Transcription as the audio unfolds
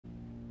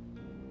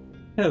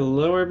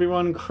Hello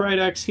everyone,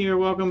 Krydex here.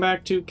 Welcome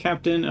back to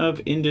Captain of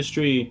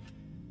Industry,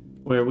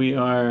 where we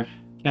are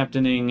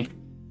captaining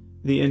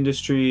the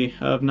industry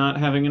of not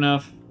having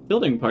enough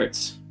building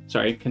parts.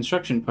 Sorry,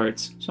 construction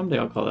parts. Someday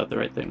I'll call that the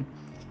right thing.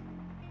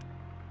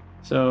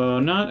 So,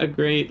 not a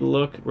great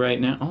look right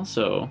now.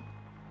 Also,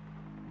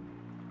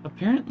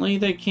 apparently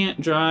they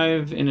can't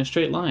drive in a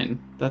straight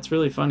line. That's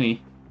really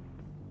funny.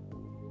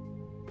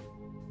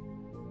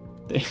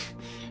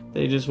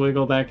 They just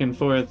wiggle back and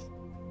forth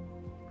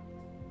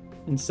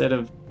instead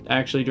of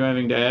actually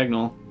driving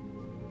diagonal.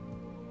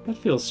 That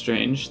feels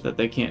strange that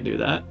they can't do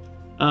that.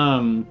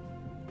 The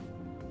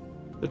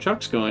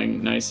truck's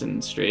going nice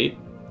and straight.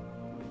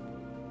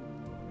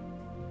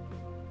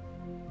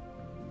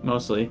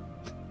 Mostly.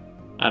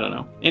 I don't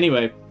know.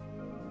 Anyway,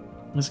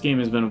 this game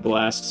has been a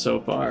blast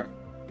so far.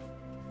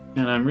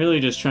 And I'm really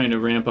just trying to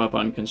ramp up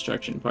on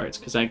construction parts,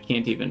 because I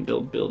can't even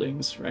build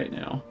buildings right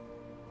now.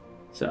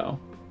 So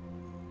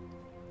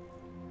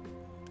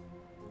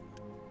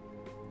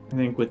I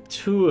think with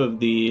 2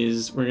 of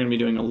these, we're going to be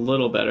doing a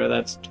little better.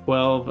 That's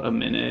 12 a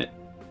minute.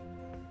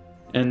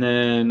 And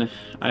then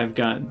I've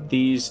got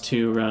these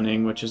 2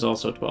 running, which is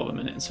also 12 a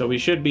minute. So we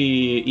should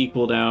be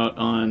equaled out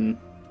on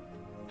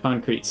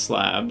concrete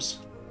slabs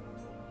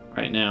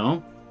right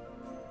now.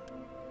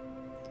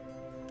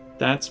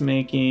 That's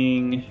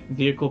making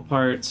vehicle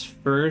parts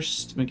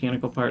first,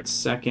 mechanical parts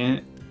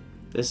second.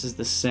 This is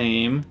the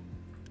same.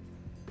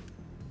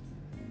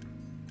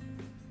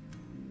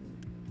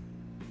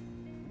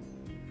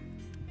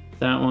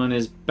 That one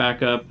is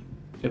back up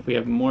if we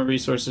have more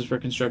resources for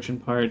construction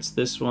parts.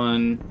 This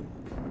one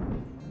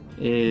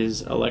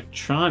is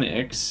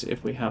electronics,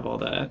 if we have all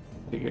that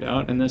figured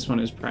out. And this one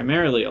is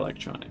primarily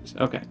electronics.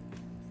 Okay.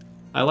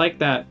 I like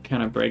that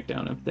kind of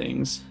breakdown of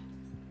things.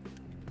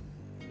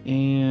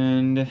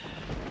 And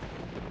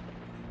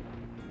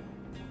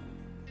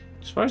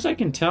as far as I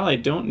can tell, I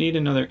don't need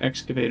another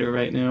excavator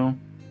right now.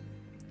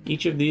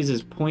 Each of these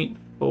is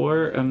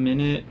 0.4 a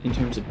minute in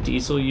terms of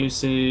diesel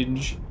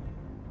usage.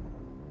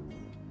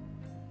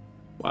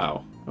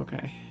 Wow,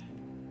 okay.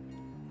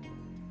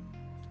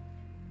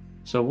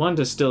 So one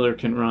distiller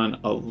can run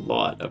a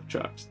lot of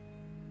trucks.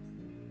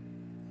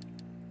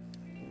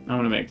 I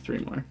want to make 3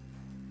 more.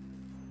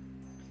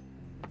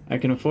 I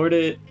can afford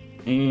it,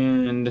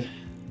 and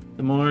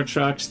the more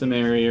trucks, the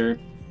merrier.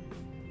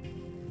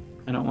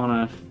 I don't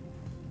want to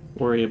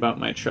worry about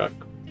my truck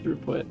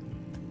throughput.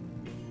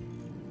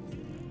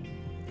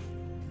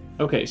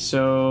 Okay,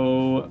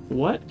 so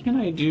what can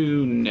I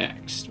do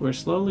next? We're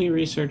slowly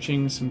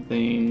researching some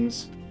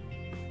things.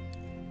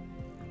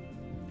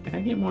 Can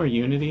I get more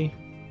Unity?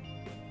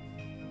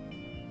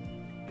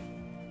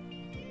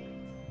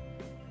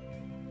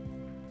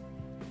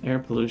 Air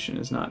pollution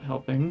is not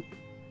helping.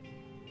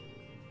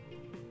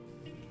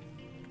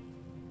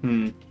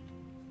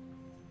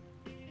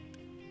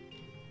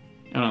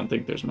 I don't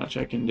think there's much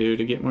I can do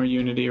to get more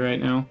Unity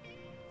right now.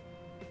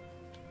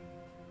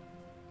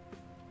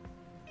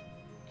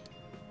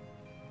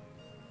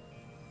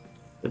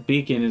 The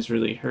beacon is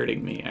really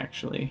hurting me,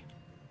 actually.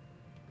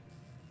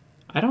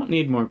 I don't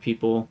need more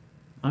people.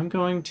 I'm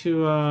going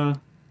to,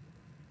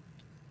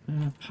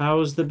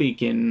 house the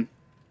beacon.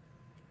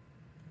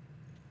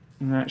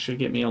 And that should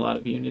get me a lot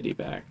of Unity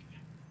back.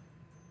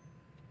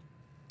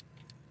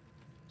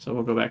 So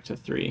we'll go back to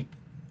 3.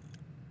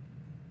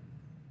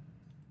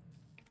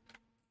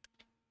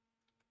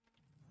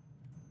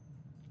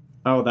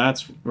 Oh,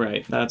 that's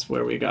right. That's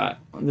where we got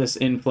this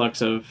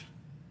influx of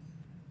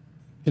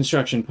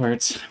construction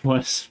parts,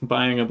 was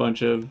buying a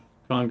bunch of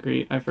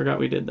concrete. I forgot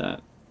we did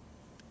that.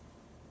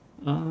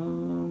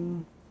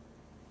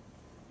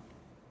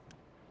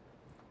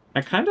 I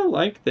kind of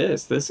like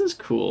this. This is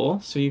cool.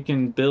 So you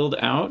can build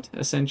out,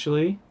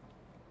 essentially.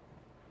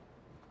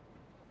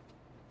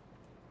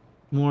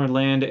 More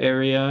land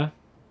area.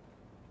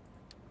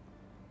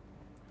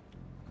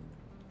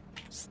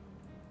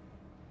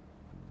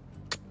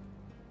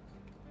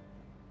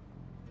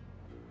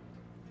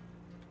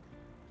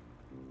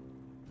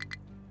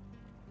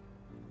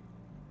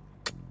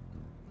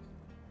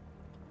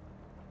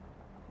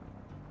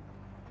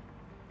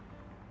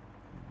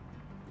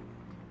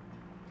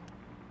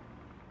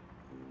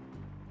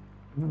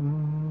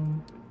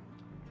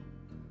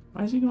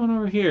 Why is he going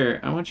over here?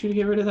 I want you to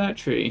get rid of that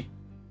tree.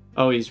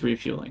 Oh, he's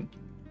refueling.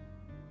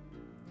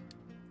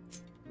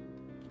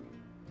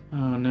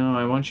 Oh no,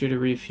 I want you to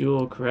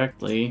refuel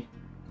correctly.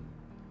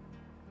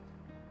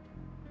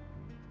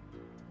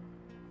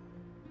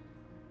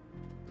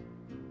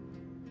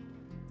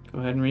 Go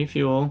ahead and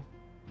refuel.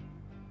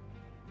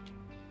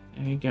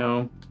 There you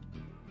go.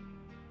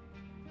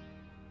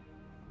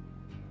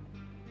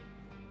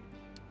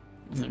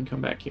 And then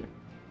come back here.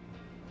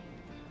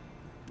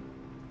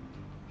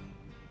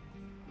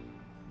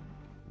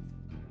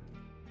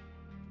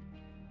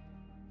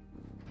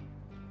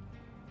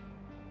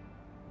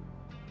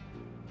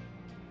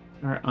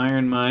 Our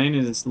iron mine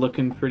is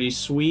looking pretty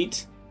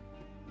sweet.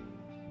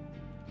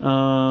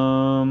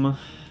 How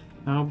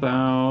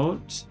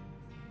about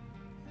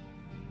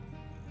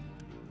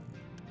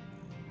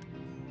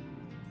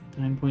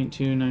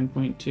 9.2,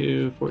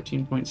 9.2,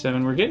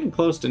 14.7. We're getting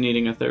close to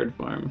needing a third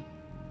farm,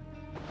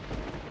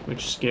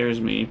 which scares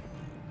me.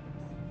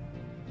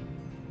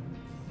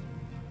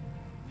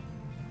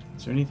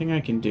 Is there anything I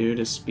can do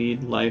to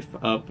speed life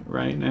up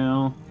right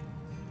now?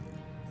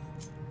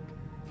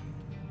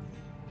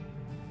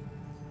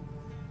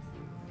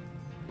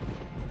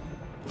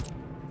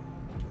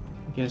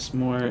 I guess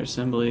more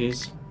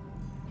assemblies.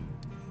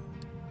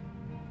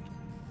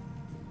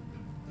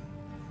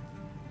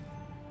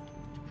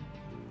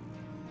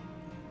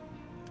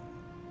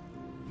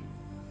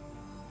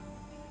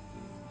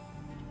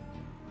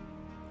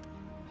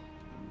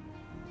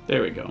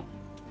 There we go.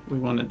 We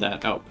wanted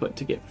that output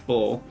to get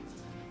full.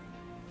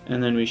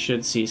 And then we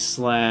should see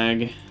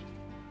slag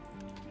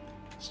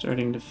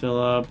starting to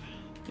fill up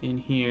in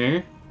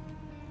here.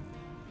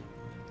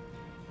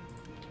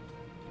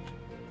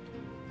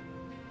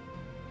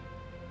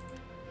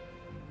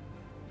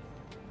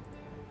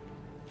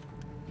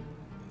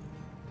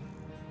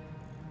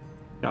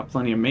 Got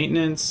plenty of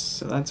maintenance,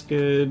 so that's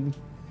good.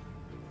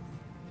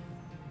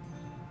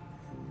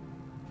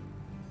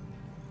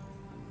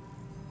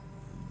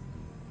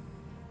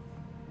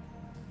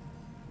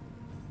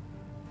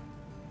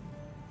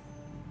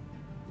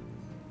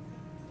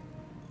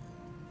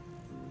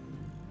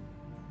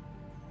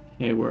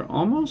 Okay, we're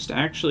almost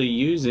actually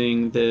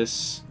using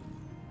this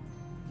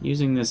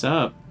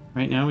up.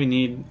 Right now we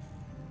need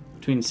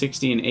between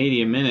 60 and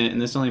 80 a minute,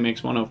 and this only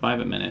makes 105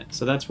 a minute.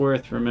 So that's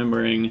worth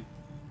remembering.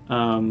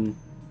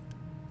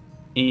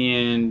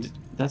 And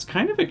that's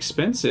kind of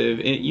expensive.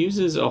 It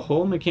uses a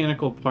whole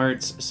mechanical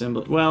parts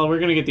assembly. Well, we're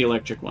gonna get the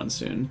electric one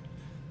soon.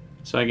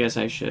 So I guess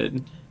I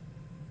should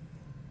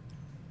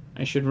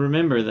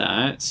remember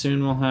that.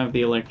 Soon we'll have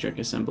the electric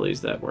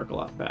assemblies that work a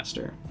lot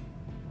faster.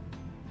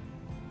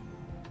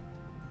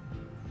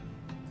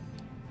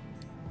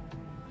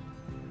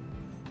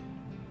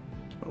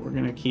 But we're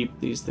gonna keep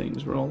these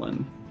things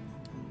rolling.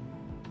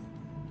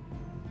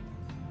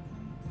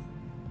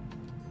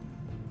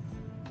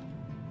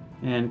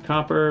 And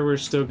copper, we're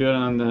still good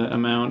on the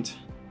amount,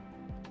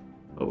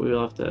 but we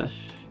will have to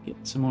get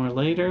some more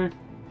later.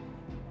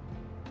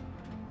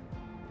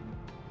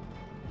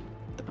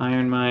 The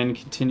iron mine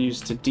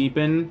continues to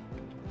deepen.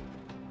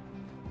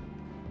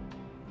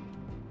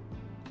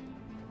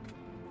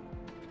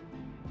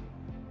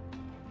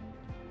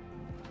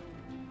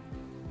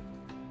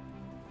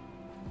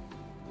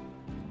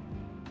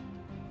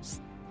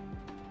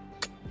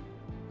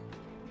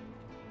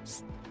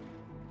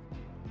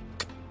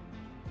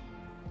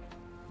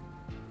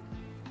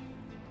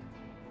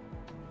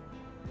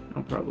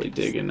 I'll probably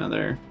dig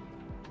another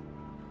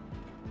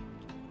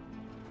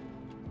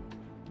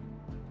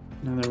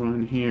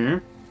one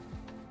here.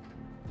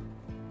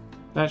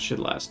 That should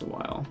last a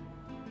while.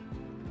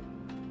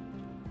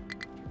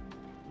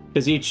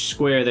 Because each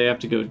square they have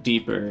to go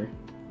deeper,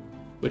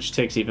 which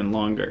takes even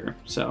longer,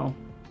 so.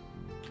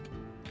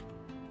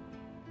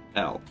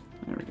 L.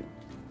 There we go.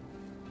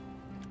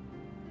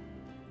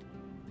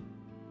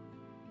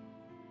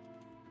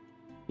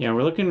 Yeah,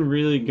 we're looking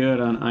really good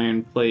on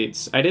iron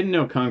plates. I didn't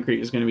know concrete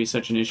was going to be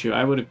such an issue.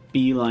 I would have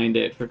beelined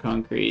it for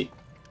concrete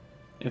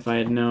if I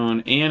had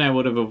known. And I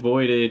would have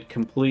avoided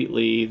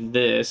completely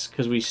this,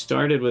 because we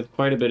started with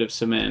quite a bit of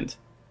cement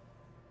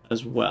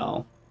as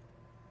well.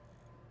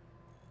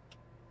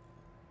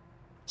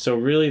 So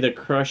really the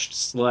crushed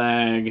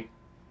slag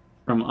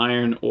from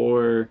iron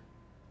ore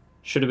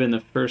should have been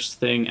the first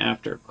thing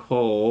after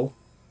coal.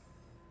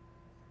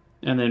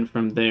 And then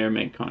from there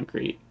make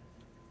concrete.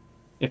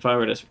 If I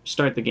were to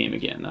start the game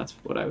again, that's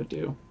what I would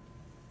do.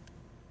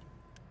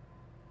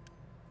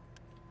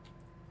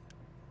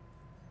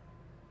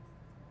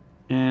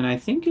 And I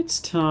think it's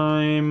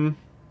time...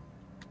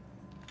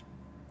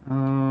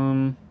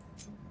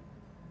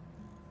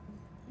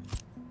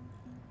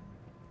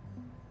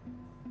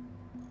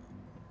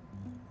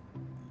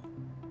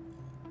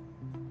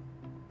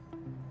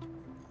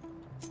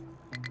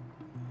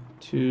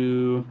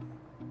 to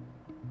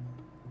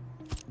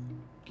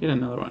get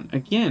another one.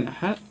 Again,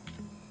 I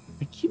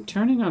keep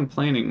turning on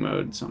planning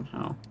mode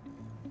somehow.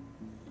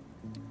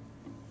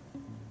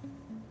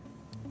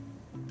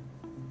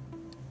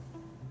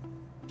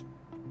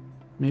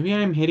 Maybe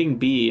I'm hitting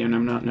B and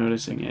I'm not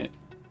noticing it.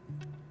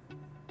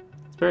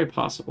 It's very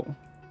possible.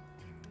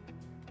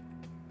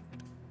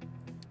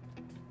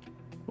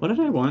 What did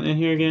I want in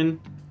here again?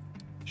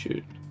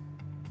 Shoot.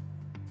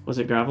 Was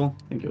it gravel?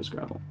 I think it was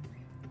gravel.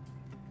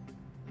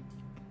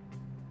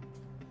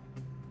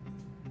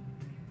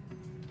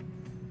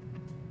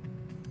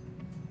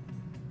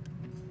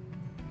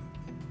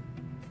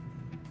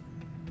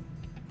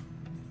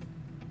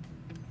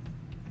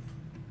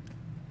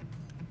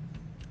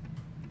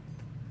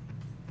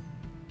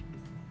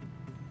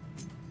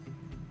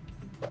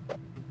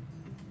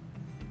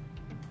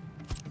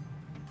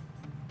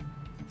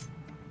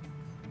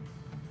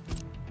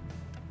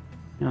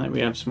 Now that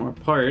we have some more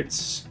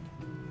parts,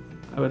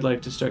 I would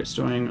like to start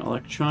storing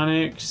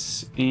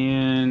electronics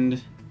and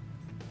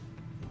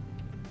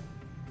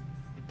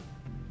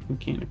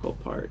mechanical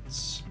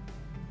parts.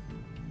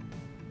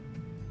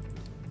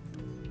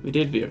 We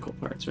did vehicle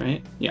parts,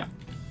 right? Yeah.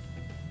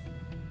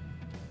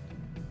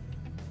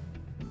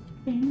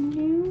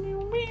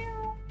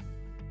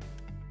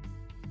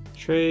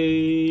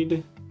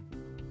 Trade.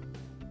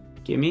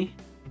 Gimme.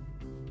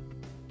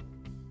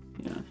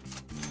 Yeah. A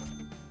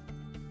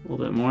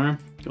little bit more.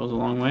 Goes a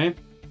long way.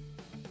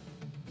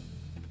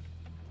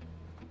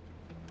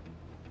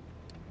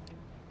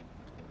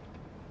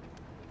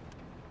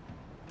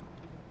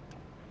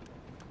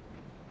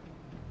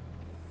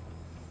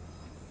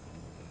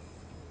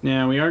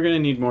 Now, we are going to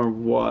need more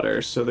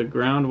water, so the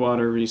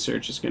groundwater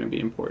research is going to be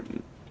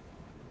important.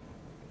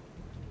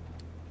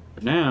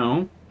 For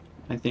now,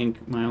 I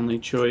think my only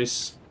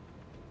choice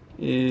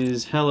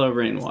is hella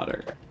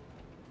rainwater.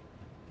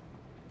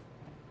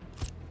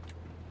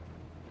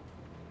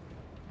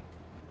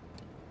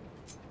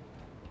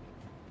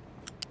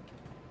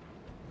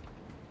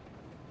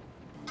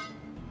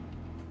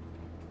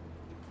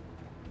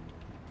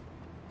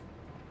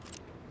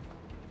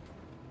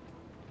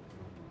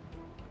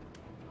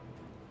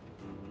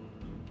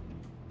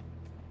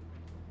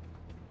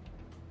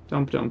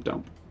 Dump, dump,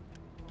 dump.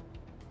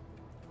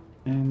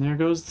 And there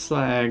goes the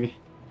slag.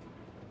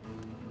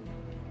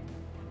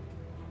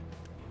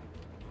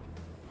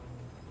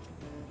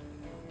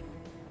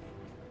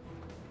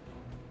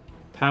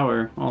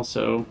 Power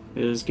also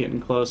is getting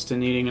close to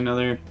needing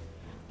another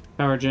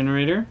power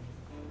generator.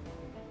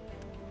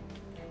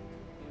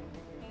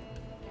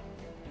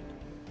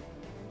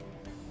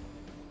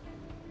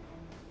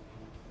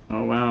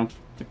 Oh wow,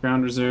 the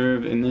ground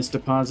reserve in this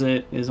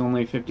deposit is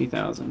only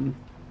 50,000.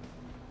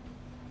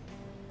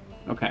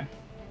 Okay.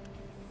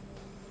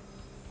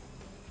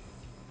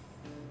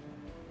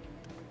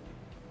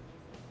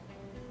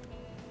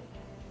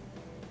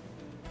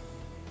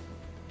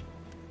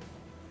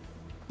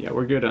 Yeah,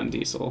 we're good on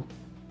diesel.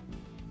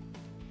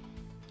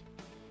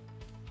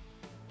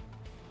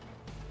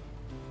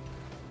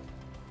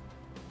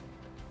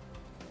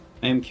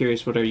 I am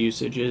curious what our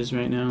usage is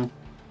right now.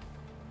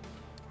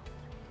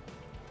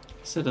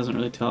 Guess that doesn't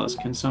really tell us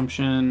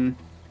consumption.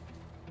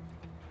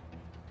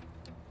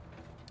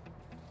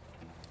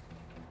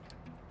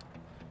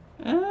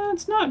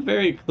 It's not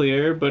very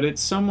clear, but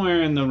it's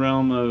somewhere in the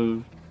realm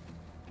of...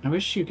 I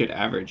wish you could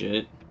average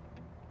it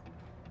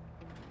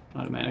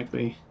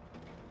automatically.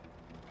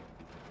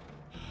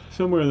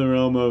 Somewhere in the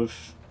realm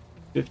of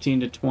 15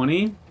 to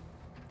 20.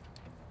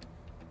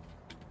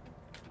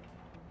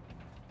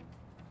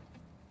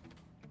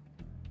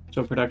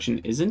 So production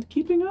isn't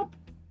keeping up?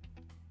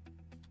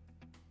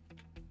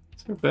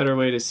 Is there a better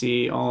way to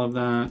see all of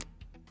that?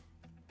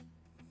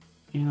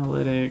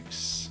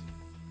 Analytics.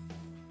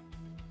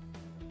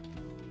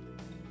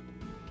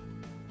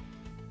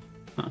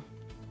 Huh.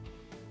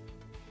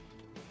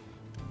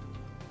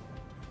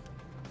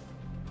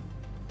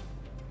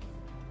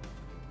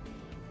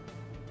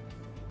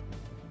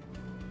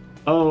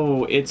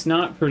 Oh, it's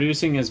not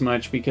producing as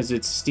much because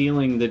it's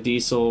stealing the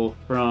diesel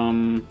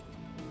from...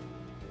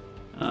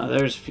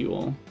 there's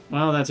fuel.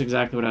 Well, that's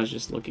exactly what I was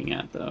just looking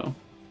at, though.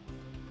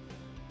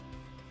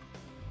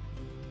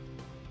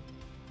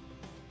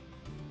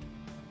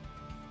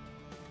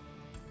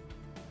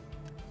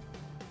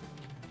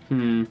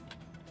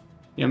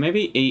 Yeah,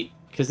 maybe 8,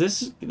 because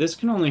this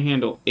can only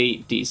handle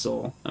 8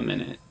 diesel a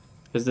minute,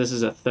 because this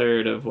is a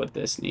third of what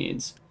this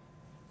needs.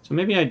 So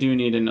maybe I do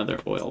need another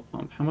oil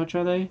pump. How much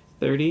are they?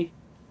 30?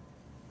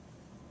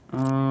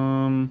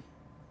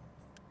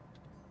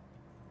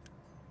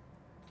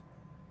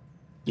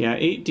 Yeah,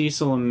 8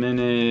 diesel a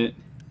minute.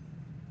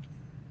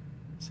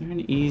 Is there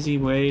an easy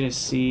way to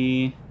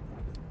see?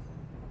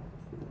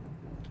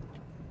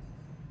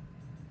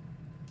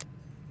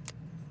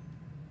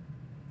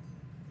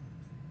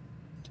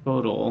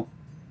 Total.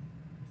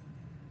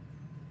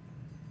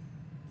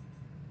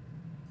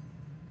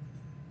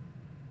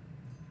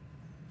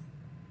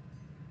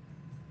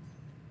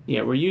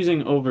 Yeah, we're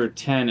using over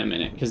 10 a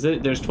minute, because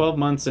there's 12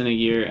 months in a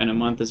year, and a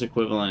month is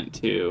equivalent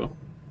to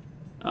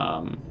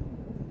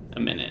a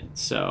minute,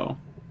 so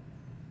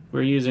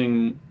we're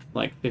using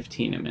like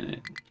 15 a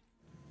minute.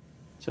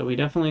 So we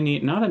definitely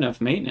need not enough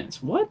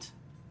maintenance. What?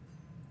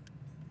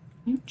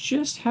 You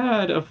just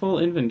had a full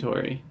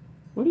inventory.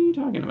 What are you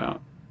talking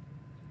about?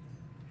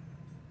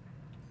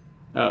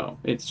 Oh,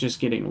 it's just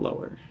getting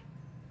lower.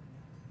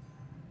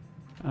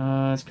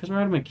 It's because we're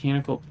out of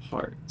mechanical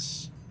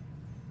parts.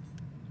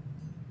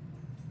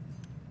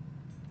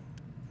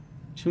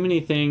 Too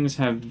many things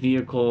have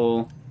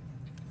vehicle...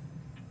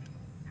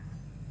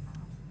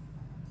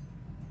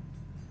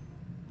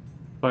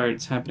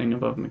 parts happening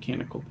above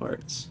mechanical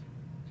parts.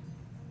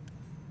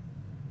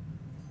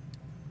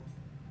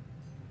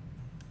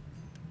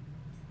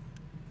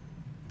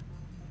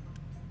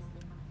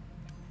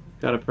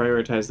 Gotta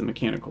prioritize the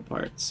mechanical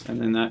parts,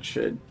 and then that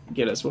should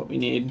get us what we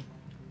need.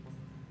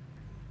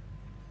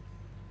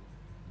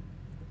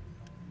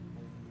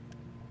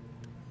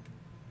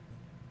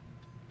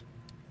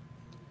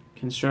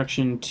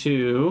 Construction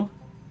 2.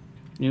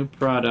 New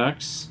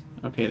products.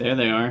 Okay, there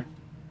they are.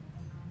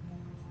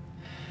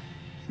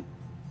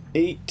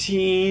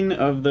 18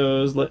 of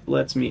those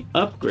lets me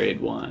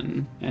upgrade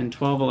one, and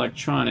 12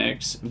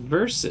 electronics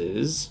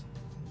versus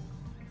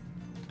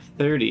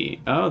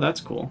 30. Oh,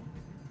 that's cool.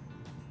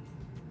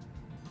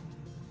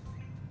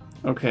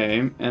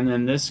 Okay, and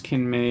then this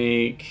can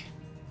make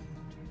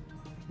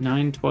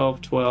 9,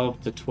 12,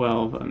 12 to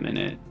 12 a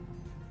minute.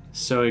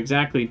 So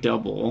exactly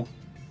double.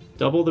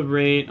 Double the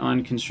rate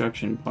on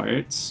construction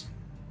parts.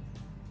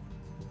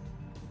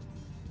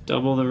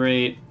 Double the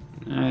rate.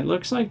 It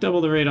looks like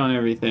double the rate on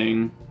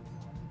everything.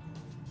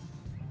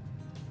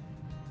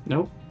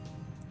 Nope.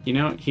 You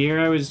know, here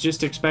I was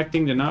just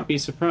expecting to not be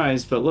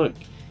surprised, but look,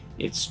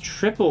 it's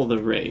triple the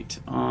rate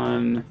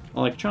on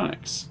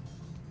electronics.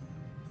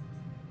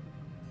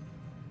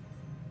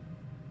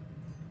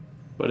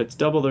 But it's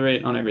double the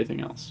rate on everything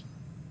else.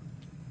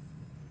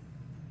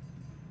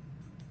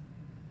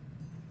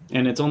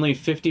 And it's only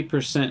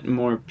 50%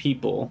 more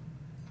people.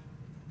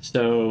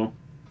 So,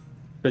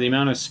 for the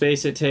amount of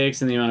space it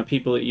takes and the amount of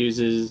people it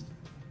uses,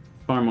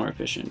 far more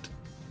efficient.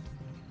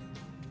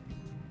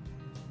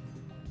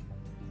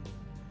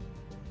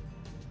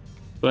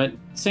 But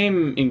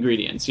same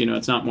ingredients, you know,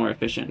 it's not more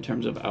efficient in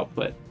terms of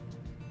output.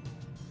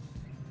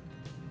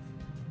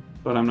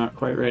 But I'm not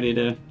quite ready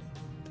to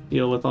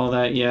deal with all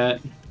that yet.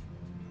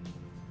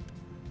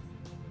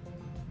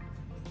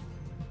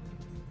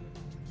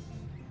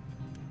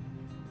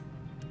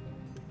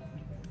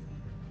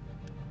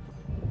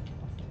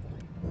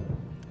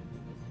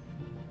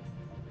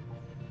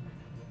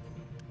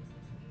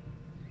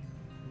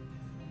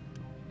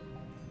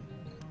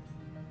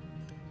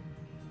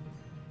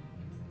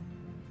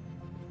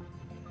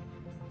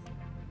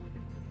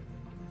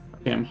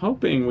 Okay, I'm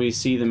hoping we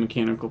see the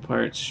mechanical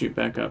parts shoot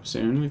back up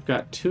soon. We've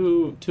got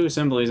two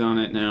assemblies on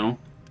it now.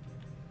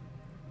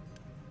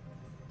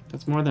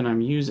 That's more than I'm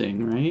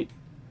using, right?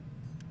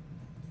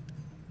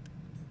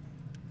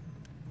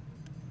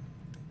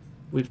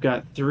 We've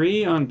got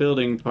 3 on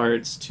building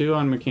parts, 2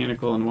 on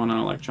mechanical, and 1 on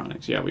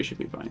electronics. Yeah, we should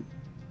be fine.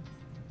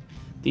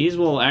 These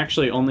will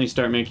actually only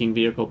start making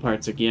vehicle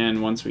parts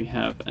again once we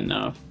have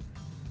enough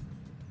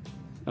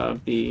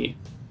of the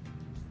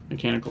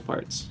mechanical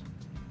parts.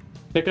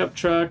 Pickup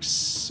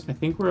trucks, I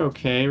think we're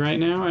okay right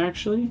now,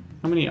 actually.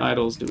 How many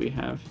idles do we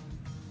have?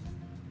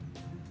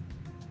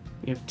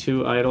 We have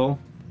 2 idle,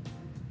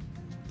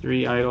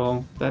 3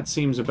 idle. That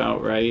seems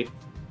about right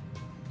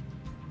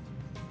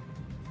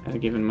at a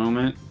given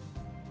moment.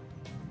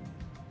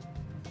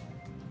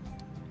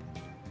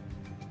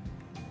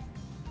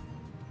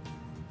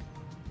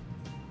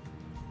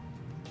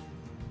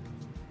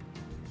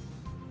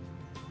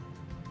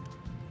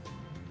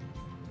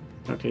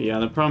 Okay, yeah,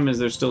 the problem is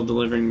they're still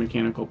delivering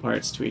mechanical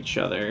parts to each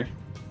other.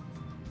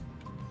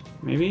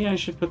 Maybe I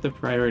should put the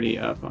priority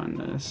up on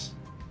this.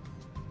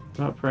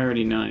 About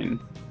priority 9.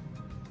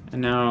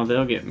 And now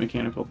they'll get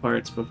mechanical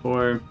parts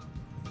before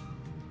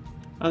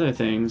other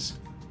things.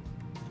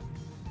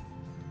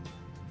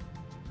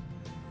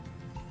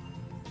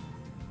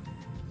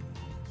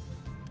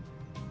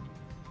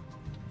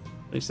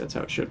 At least that's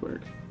how it should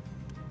work.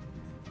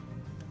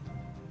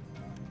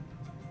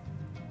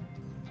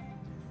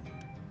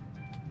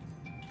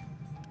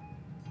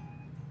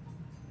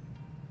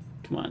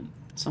 Come on,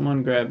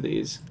 someone grab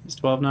these. Is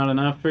 12 not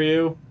enough for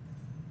you?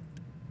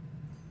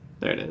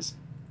 There it is.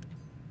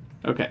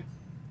 Okay.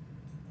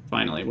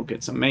 Finally, we'll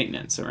get some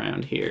maintenance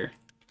around here.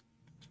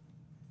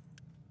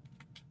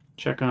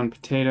 Check on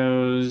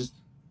potatoes.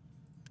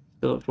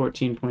 Still at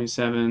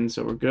 14.7,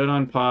 so we're good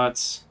on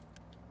pots.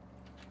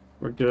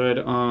 We're good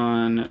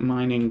on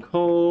mining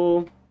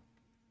coal.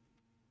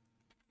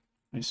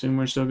 I assume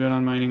we're still good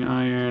on mining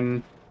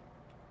iron.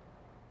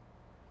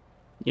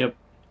 Yep.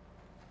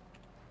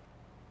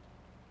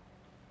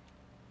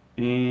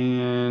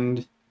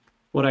 And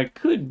what I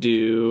could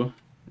do,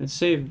 and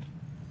save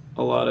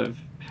a lot of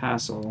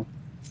hassle,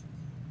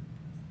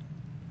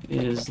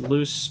 is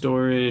loose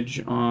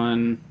storage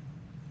on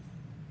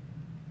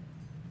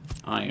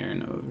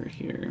iron over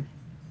here.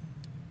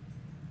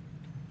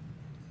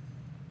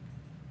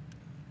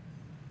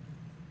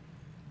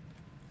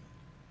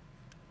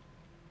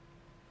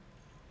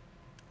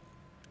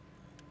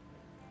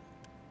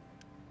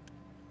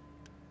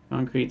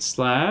 Concrete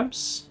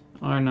slabs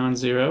are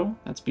non-zero.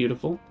 That's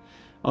beautiful.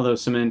 Although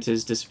cement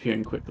is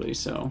disappearing quickly,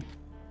 so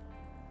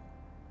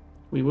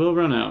we will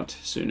run out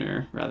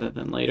sooner rather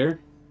than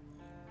later.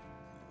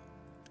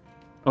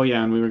 Oh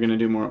yeah, and we were going to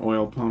do more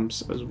oil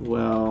pumps as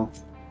well.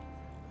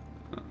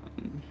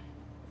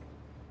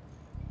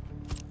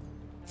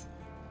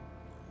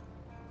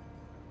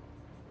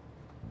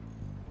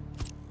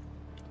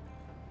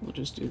 We'll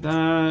just do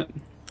that.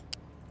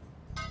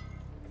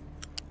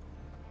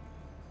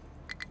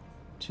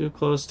 Too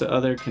close to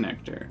other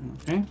connector.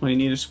 Okay, well you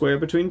need a square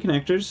between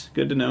connectors.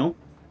 Good to know.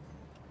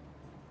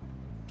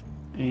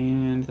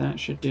 And that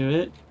should do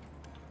it.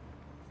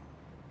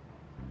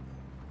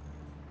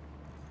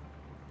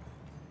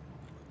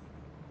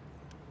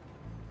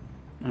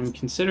 I'm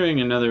considering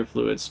another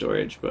fluid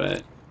storage,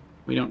 but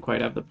we don't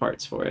quite have the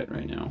parts for it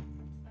right now.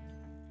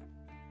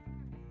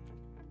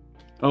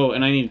 Oh,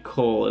 and I need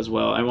coal as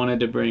well. I wanted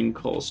to bring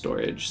coal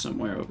storage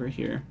somewhere over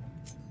here.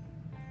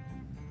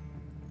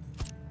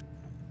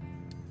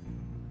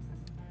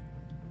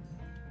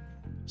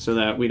 So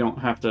that we don't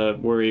have to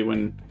worry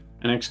when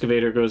an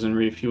excavator goes and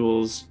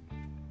refuels.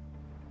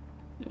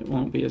 It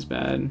won't be as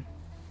bad.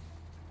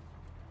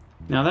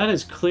 Now that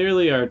is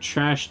clearly our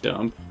trash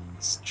dump.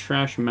 It's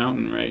Trash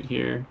Mountain right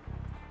here.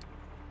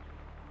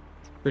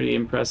 It's pretty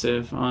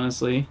impressive,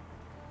 honestly.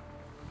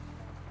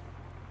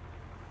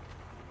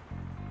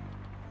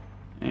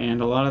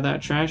 And a lot of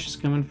that trash is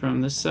coming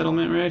from this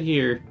settlement right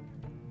here.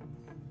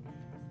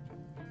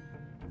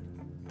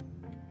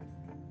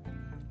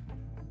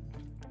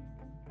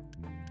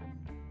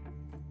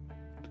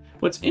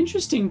 What's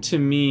interesting to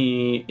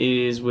me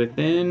is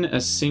within a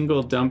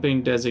single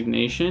dumping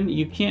designation,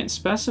 you can't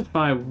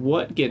specify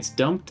what gets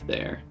dumped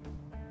there.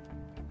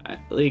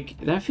 Like,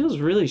 that feels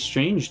really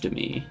strange to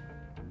me.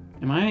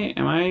 Am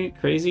I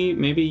crazy?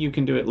 Maybe you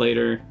can do it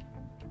later.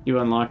 You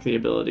unlock the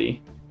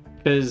ability.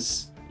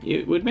 Because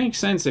it would make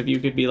sense if you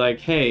could be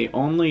like, hey,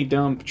 only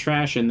dump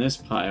trash in this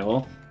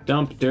pile,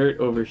 dump dirt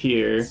over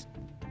here.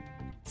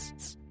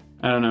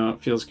 I don't know,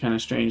 it feels kind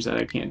of strange that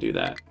I can't do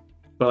that.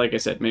 But like I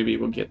said, maybe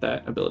we'll get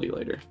that ability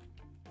later.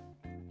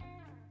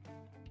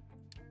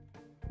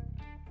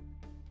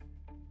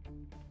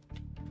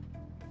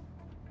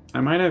 I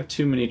might have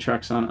too many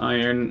trucks on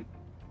iron.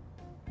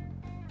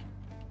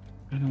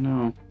 I don't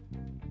know.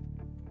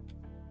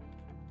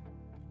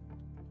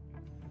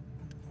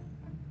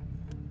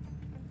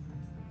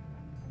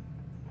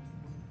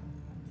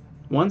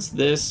 Once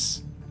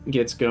this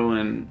gets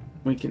going,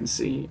 we can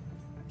see.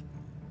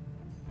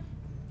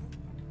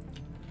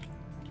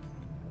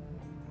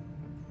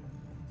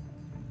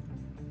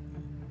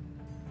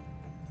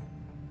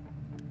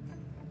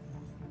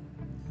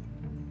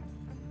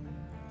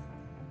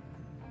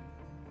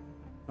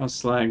 How's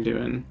slag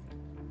doing?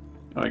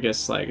 Oh, I guess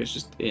slag is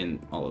just in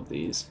all of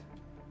these.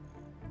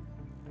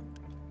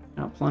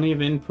 Now, plenty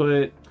of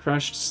input,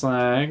 crushed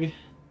slag.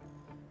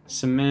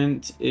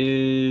 Cement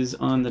is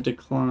on the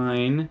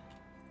decline,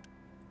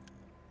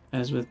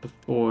 as with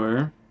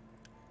before.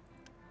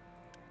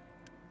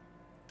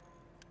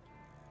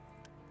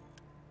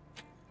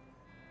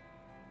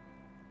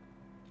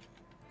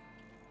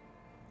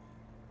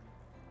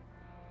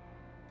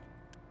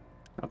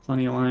 Got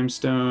plenty of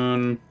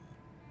limestone.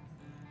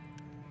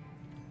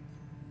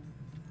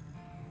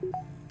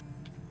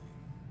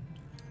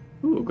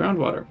 Ooh,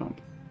 groundwater pump.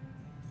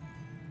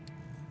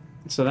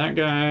 So that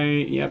guy,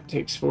 yep,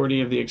 takes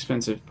 40 of the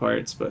expensive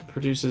parts, but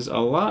produces a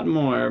lot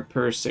more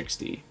per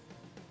 60.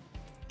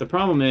 The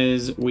problem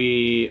is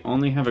we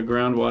only have a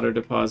groundwater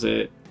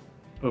deposit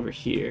over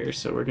here,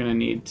 so we're gonna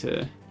need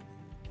to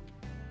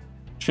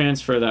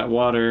transfer that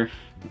water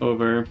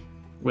over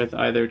with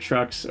either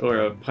trucks or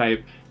a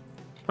pipe.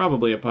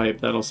 Probably a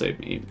pipe, that'll save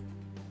me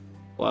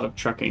a lot of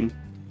trucking.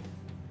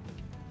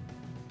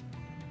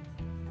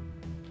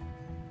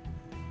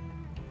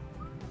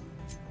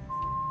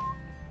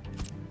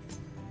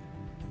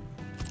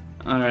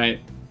 Alright.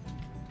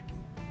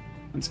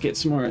 Let's get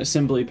some more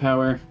assembly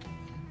power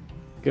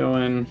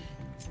going.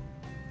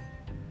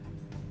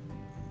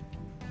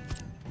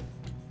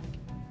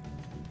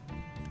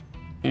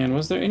 And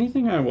was there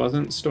anything I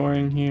wasn't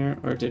storing here,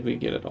 or did we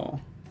get it all?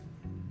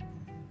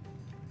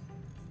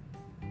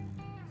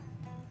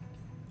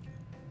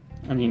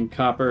 I mean,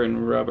 copper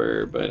and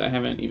rubber, but I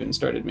haven't even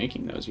started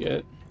making those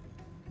yet.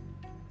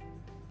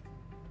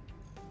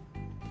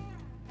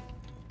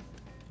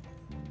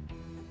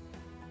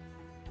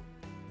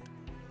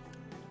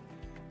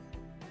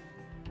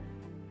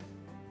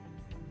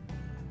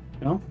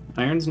 No,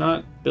 iron's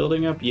not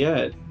building up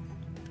yet.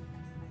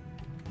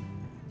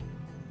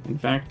 In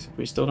fact,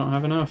 we still don't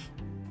have enough.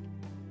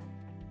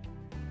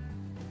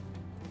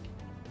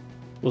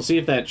 We'll see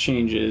if that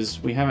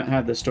changes. We haven't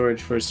had the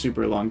storage for a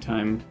super long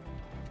time.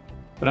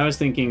 But I was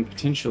thinking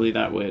potentially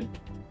that would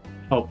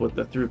help with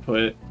the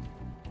throughput.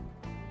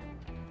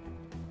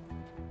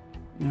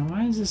 Now,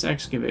 why is this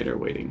excavator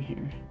waiting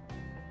here?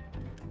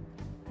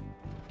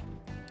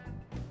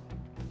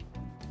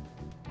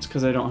 It's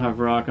because I don't have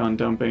rock on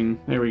dumping.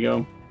 There we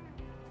go.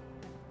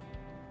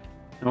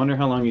 I wonder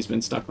how long he's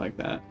been stuck like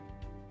that.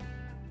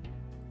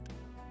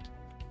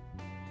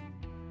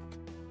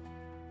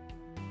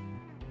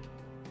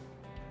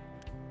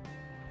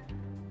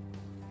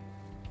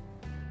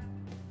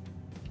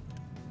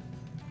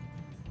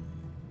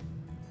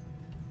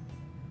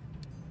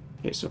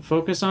 Okay, so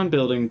focus on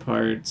building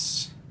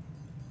parts.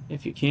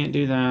 If you can't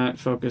do that,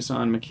 focus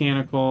on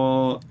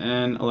mechanical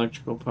and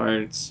electrical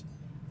parts.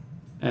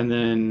 And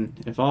then,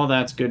 if all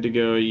that's good to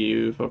go,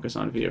 you focus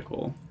on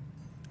vehicle.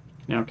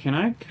 Now, can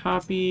I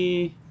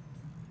copy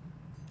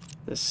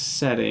the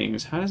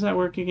settings? How does that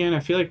work again? I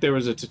feel like there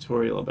was a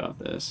tutorial about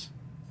this.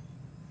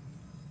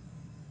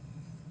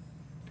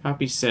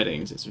 Copy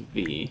settings, it's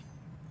V.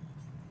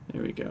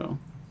 There we go.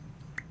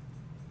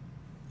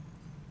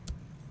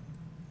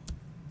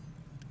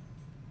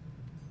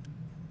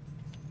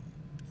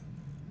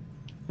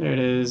 There it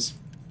is.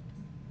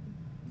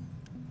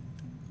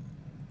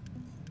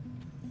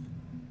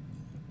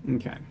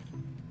 Okay.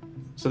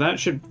 So that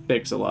should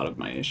fix a lot of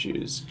my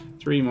issues.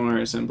 3 more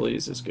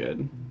assemblies is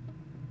good.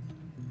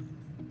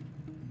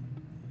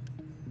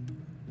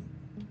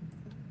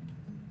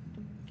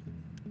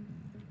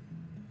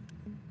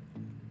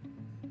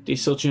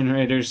 Diesel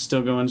generator's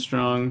still going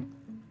strong.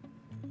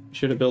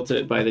 Should have built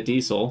it by the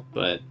diesel,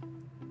 but...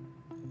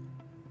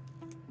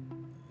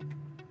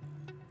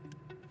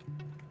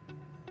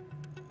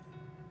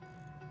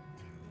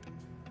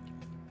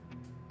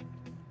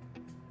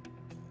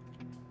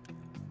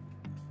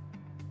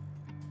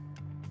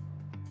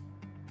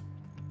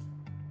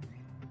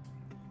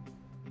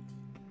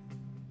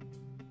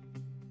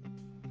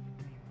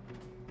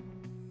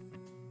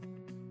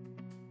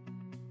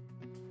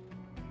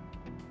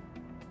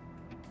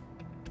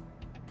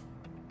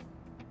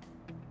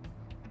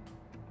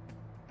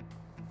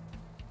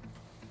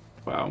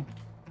 Wow.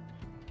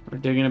 We're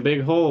digging a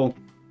big hole.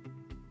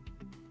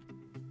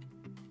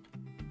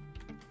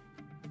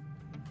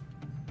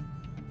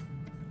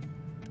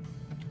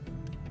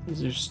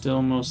 These are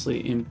still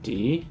mostly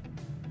empty.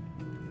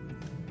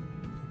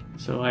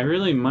 So I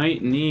really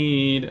might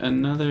need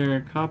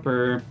another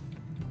copper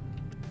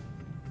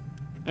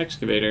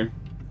excavator.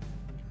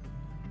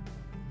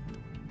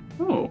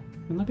 Oh,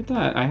 and look at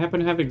that. I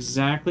happen to have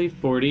exactly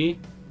 40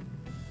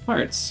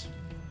 parts.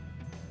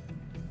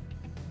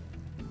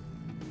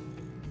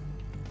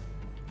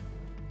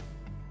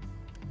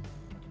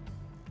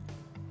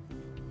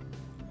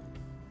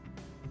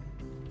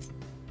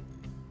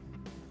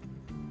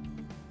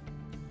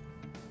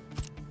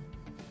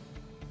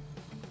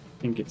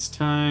 I think it's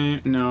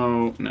time.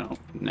 No.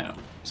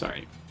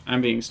 Sorry.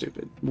 I'm being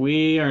stupid.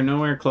 We are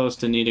nowhere close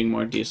to needing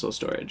more diesel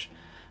storage.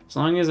 As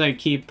long as I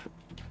keep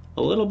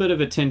a little bit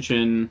of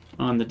attention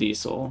on the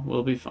diesel,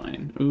 we'll be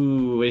fine.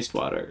 Ooh,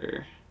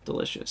 wastewater.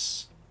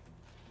 Delicious.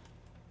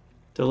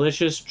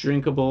 Delicious,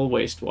 drinkable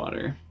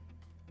wastewater.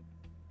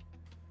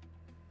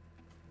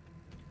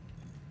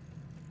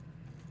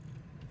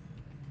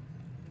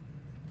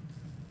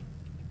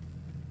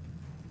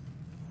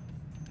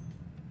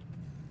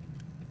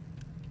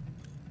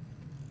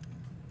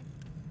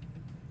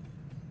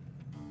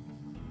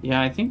 Yeah,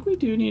 I think we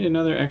do need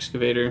another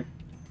excavator.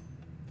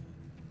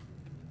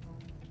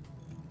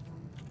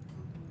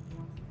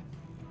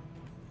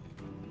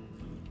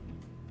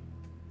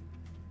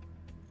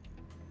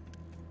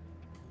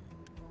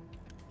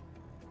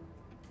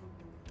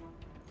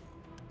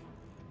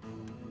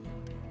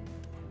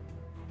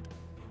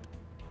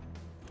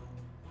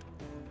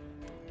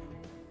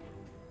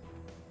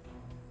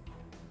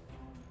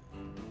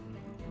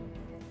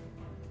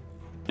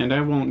 And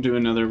I won't do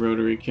another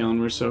rotary kiln.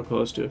 We're so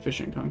close to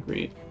efficient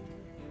concrete.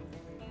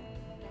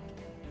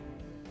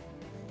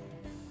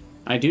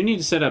 I do need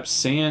to set up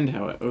sand,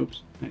 however.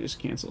 Oops, I just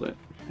canceled it.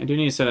 I do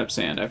need to set up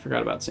sand. I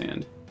forgot about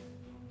sand.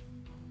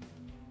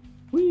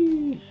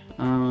 Whee!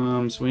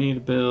 So we need to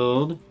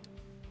build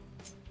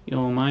the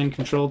old mine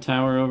control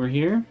tower over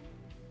here.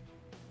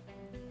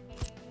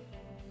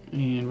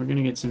 And we're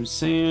gonna get some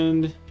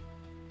sand.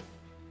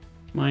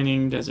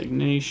 Mining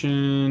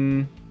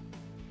designation.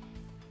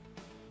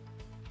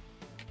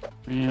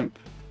 Ramp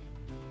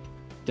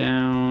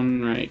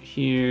down right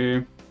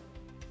here.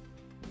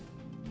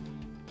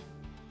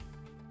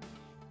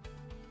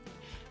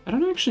 I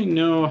don't actually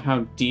know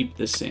how deep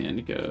the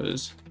sand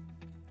goes,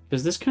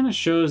 because this kind of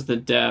shows the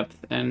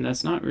depth, and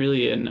that's not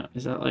really enough.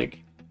 Is that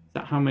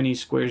how many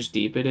squares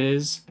deep it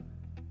is?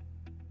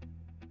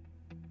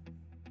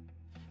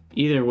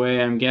 Either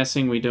way, I'm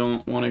guessing we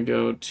don't want to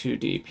go too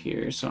deep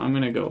here, so I'm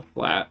gonna go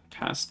flat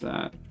past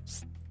that.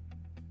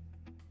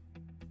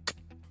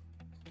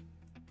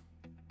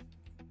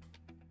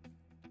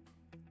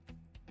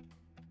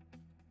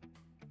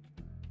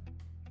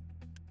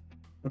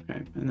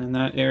 Okay, and then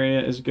that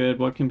area is good.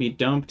 What can be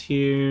dumped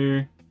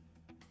here?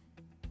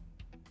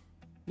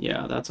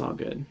 Yeah, that's all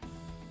good.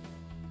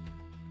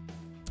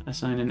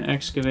 Assign an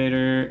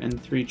excavator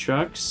and 3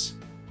 trucks.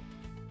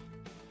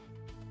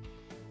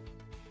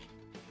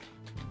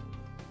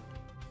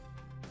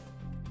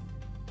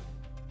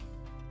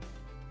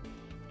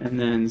 And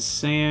then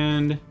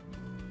sand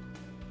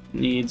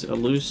needs a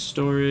loose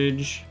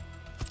storage.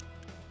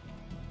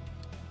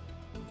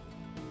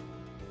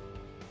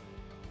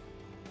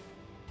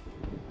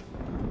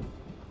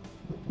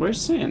 Where's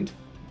sand?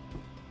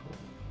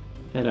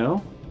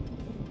 Hello?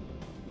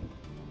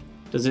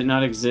 Does it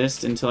not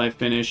exist until I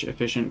finish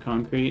efficient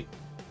concrete?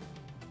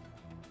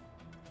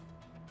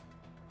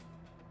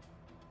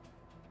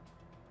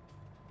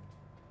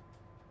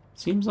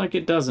 Seems like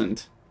it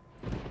doesn't.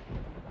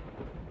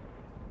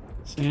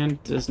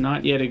 Sand does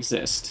not yet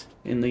exist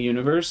in the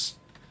universe.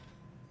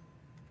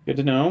 Good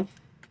to know.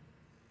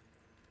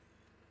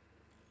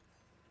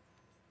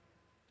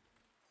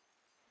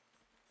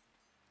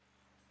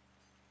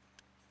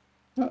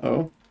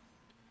 Uh-oh.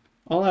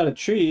 All out of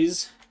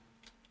trees.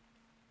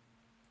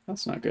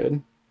 That's not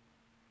good.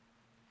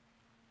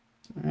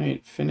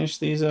 Alright, finish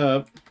these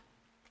up.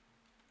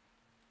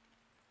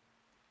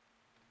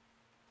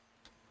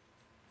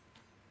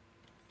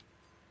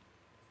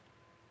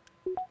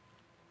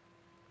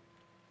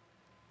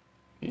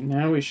 Okay,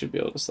 now we should be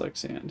able to select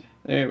sand.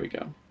 There we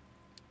go.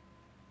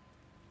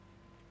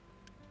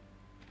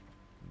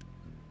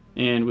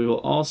 And we will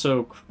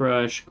also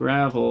crush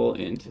gravel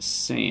into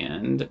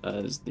sand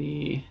as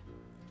the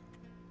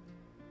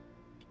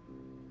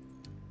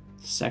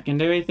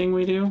secondary thing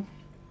we do.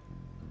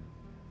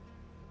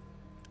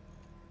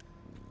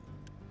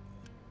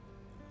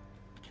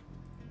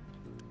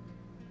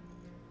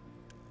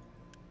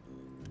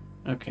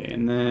 Okay,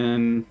 and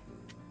then...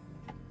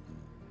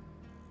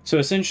 So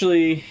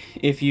essentially,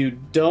 if you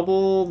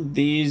double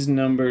these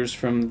numbers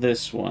from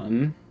this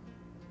one,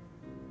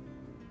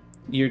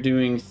 you're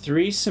doing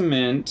 3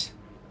 cement,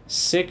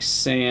 6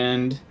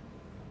 sand,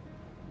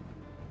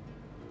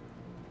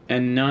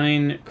 and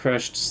 9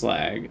 crushed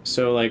slag.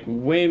 So like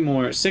way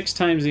more, 6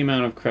 times the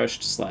amount of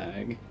crushed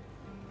slag.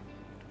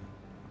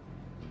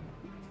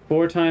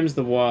 4 times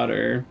the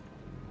water.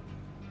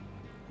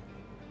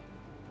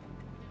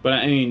 But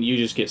I mean, you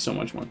just get so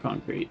much more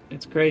concrete.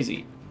 It's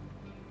crazy.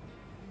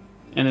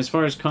 And as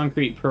far as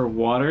concrete per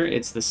water,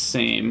 it's the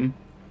same.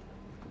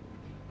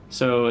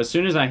 So as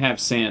soon as I have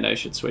sand, I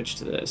should switch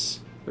to this,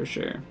 for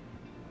sure.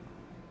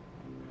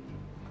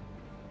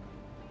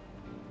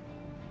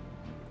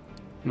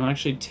 And I'll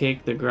actually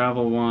take the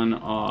gravel one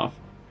off.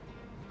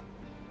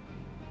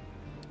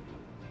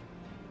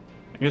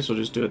 I guess we'll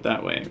just do it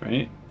that way,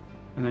 right?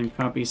 And then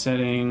copy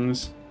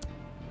settings,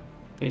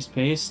 paste,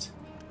 paste.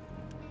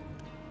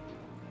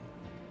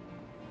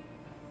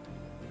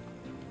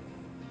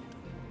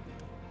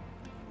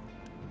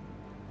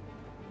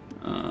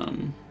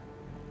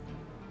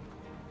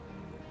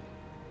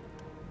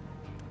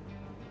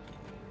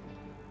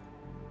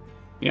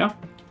 Yeah,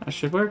 that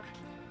should work.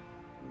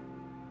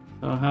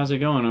 So how's it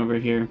going over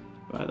here,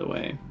 by the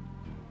way?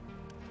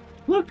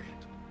 Look!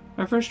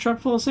 Our first truck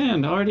full of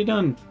sand, already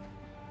done.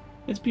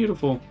 It's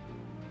beautiful.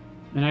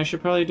 And I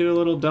should probably do a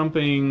little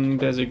dumping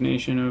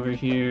designation over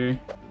here.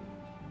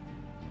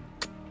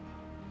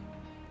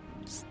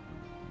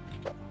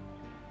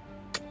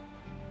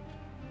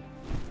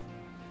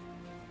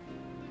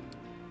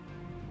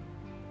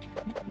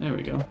 There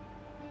we go.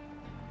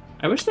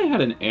 I wish they had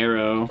an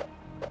arrow.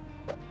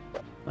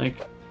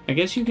 Like, I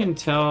guess you can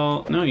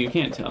tell... No, you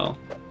can't tell.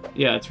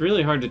 Yeah, it's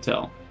really hard to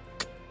tell.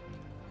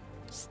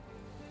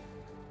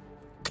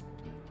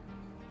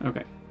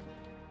 Okay.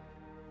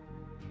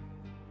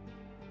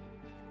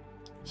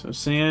 So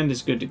sand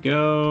is good to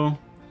go.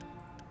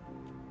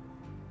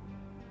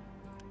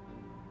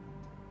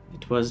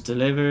 It was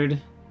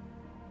delivered.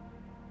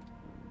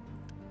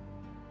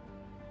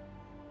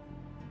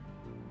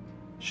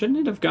 Shouldn't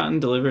it have gotten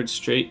delivered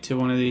straight to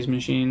one of these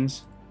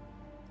machines?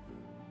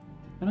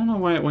 I don't know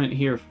why it went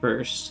here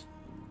first.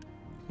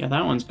 Yeah,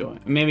 that one's going.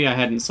 Maybe I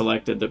hadn't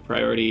selected the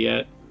priority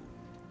yet.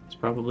 That's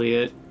probably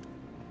it.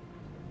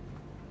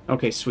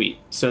 Okay, sweet.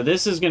 So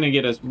this is going to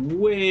get us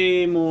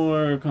way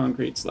more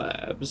concrete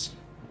slabs.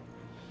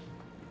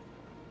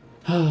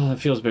 Oh, that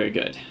feels very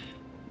good.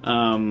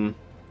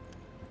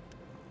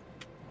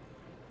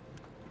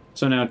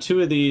 So now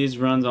 2 of these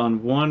runs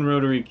on 1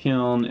 rotary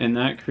kiln, and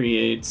that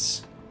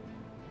creates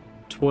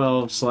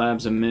 12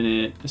 slabs a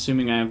minute,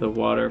 assuming I have the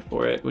water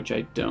for it, which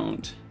I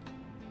don't.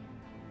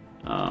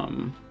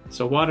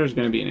 So water is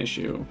going to be an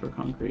issue for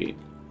concrete.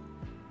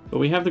 But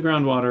we have the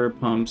groundwater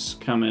pumps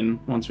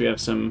coming once we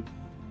have some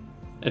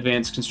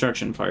advanced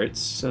construction parts,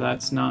 so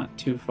that's not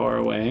too far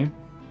away.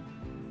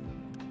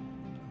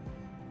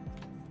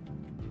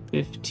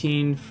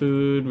 15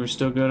 food, we're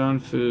still good on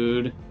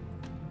food.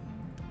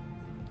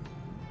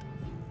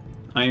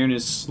 Iron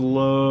is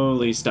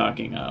slowly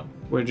stocking up.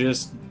 We're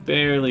just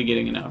barely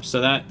getting enough.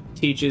 So that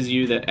teaches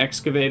you that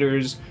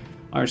excavators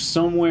are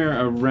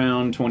somewhere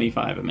around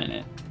 25 a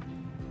minute.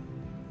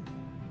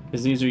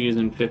 Because these are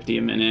using 50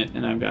 a minute,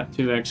 and I've got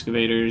 2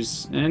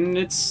 excavators, and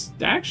it's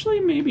actually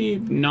maybe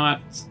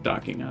not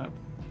stocking up.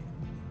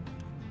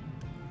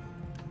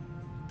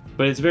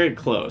 But it's very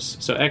close.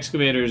 So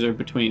excavators are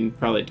between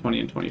probably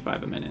 20 and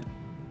 25 a minute,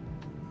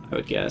 I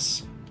would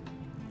guess.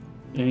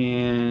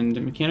 And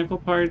mechanical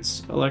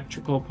parts,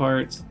 electrical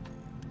parts,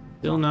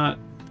 still not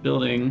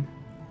building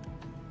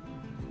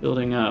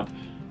up.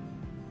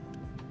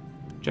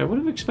 Which I would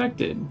have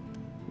expected.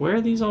 Where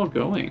are these all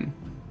going?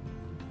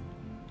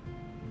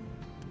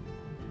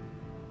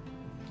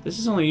 This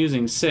is only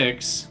using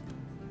 6.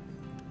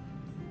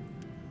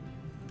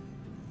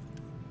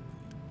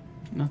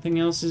 Nothing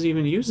else is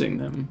even using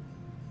them.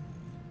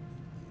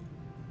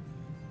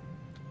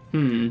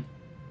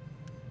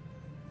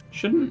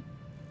 Shouldn't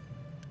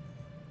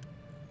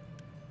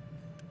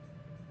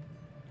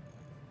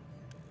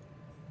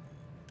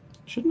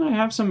I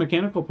have some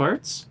mechanical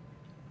parts?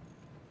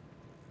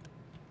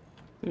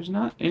 There's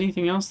not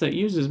anything else that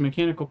uses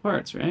mechanical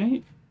parts,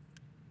 right?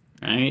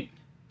 Right?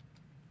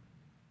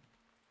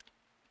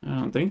 I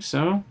don't think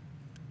so.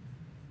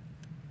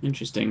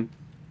 Interesting.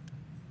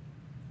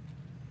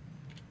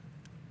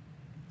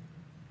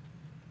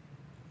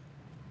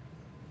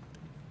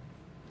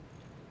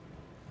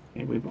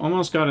 Okay, we've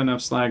almost got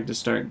enough slag to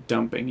start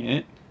dumping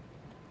it.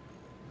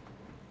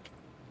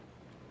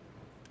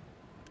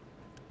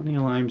 Plenty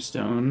of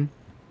limestone.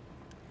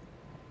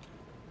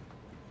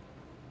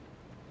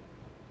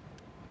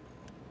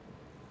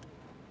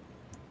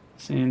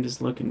 Sand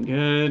is looking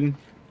good.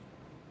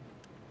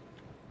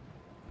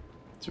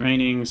 It's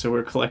raining, so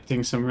we're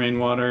collecting some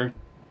rainwater.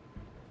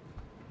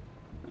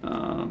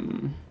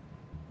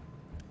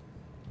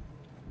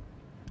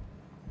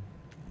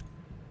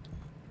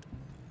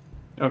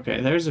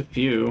 Okay, there's a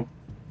few.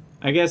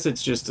 I guess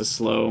it's just a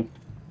slow.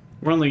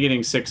 We're only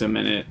getting 6 a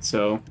minute,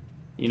 so,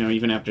 you know,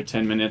 even after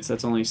 10 minutes,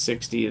 that's only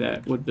 60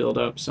 that would build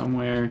up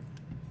somewhere.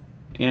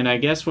 And I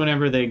guess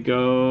whenever they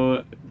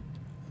go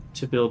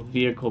to build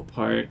vehicle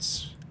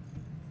parts,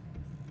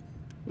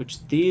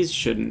 which these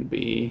shouldn't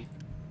be,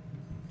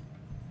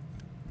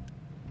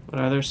 but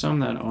are there some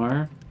that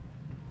are?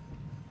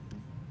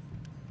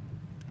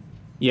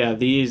 Yeah,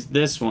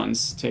 this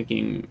one's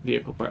taking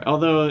vehicle part.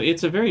 Although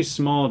it's a very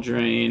small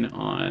drain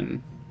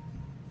on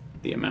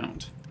the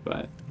amount,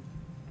 but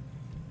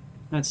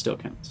that still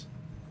counts.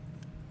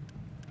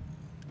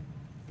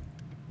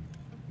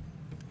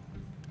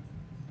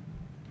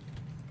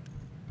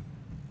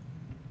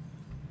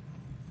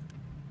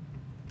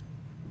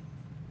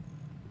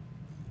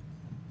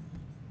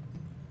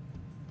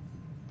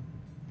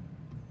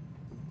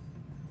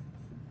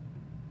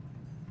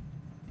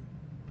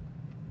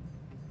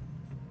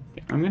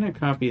 I'm gonna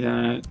copy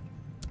that.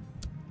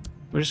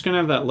 We're just gonna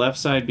have that left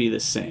side be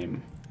the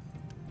same.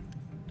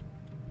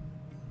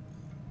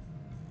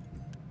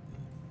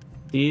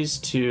 These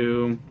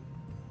two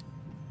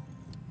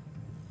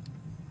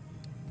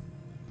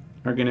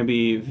are gonna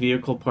be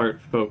vehicle part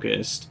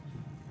focused,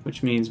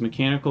 which means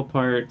mechanical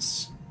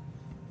parts,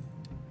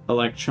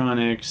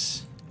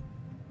 electronics,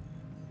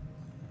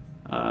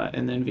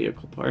 and then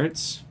vehicle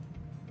parts.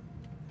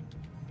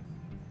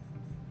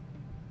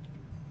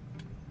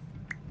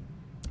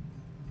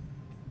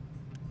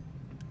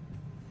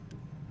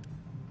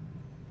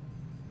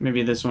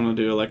 Maybe this one will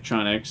do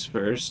electronics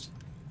first.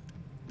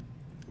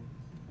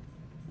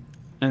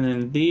 And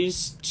then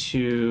these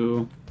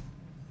two...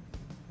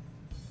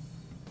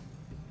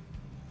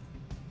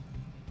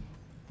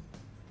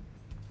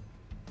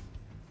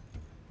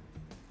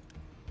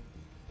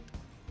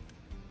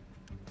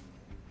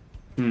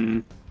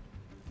 I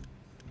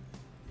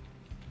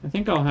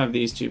think I'll have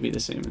these two be the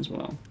same as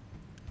well.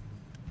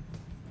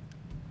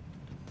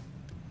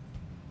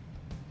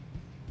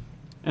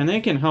 And they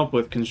can help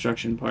with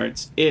construction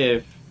parts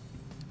if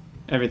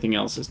everything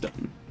else is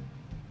done.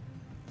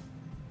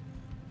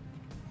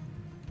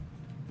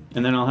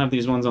 And then I'll have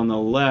these ones on the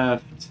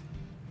left,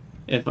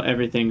 if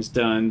everything's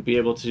done, be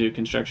able to do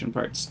construction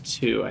parts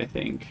too, I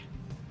think.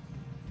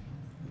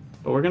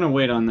 But we're going to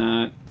wait on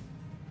that,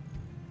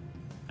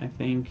 I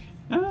think.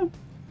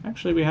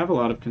 Actually, we have a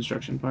lot of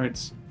construction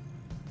parts.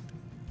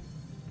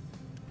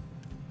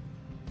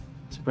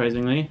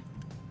 Surprisingly.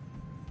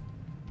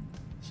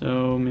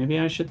 So maybe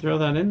I should throw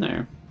that in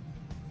there.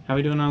 How are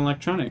we doing on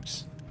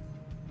electronics?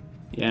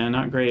 Yeah,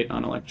 not great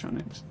on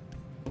electronics.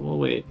 But we'll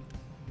wait.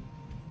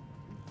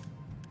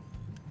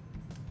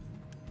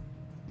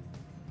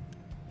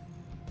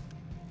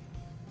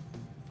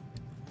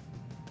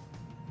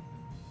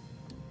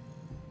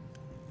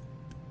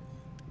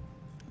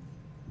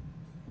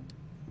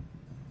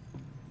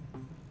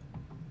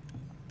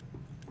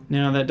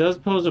 Now that does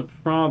pose a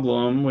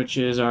problem, which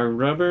is our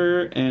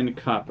rubber and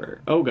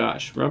copper. Oh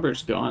gosh,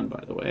 rubber's gone,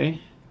 by the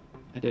way.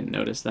 I didn't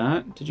notice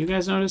that. Did you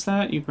guys notice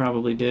that? You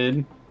probably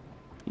did.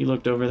 You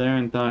looked over there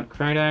and thought,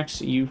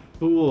 Krydax, you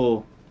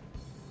fool.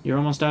 You're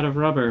almost out of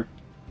rubber.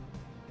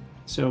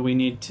 So we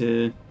need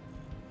to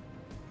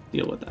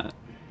deal with that.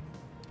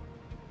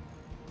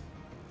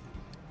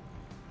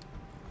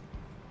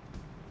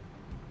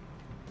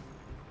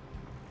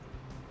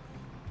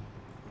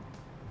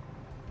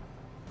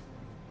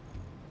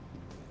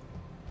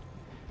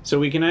 So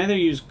we can either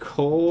use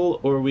coal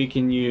or we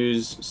can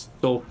use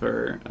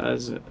sulfur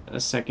as a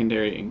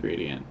secondary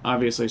ingredient.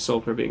 Obviously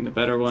sulfur being the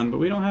better one, but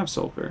we don't have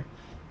sulfur.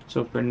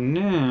 So for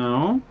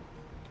now,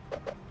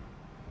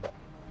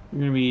 we're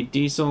going to be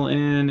diesel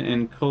in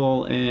and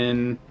coal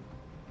in.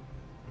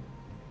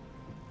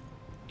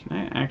 Can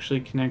I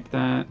actually connect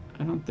that?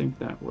 I don't think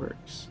that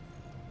works.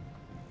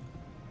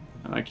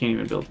 Oh, I can't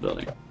even build a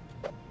building.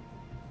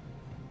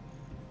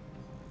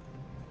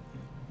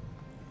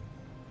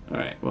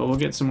 Alright, well, we'll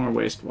get some more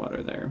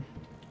wastewater there.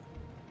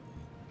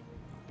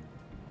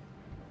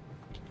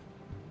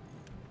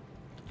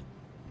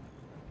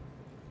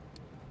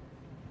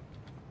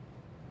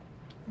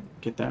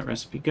 Get that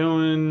recipe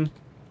going.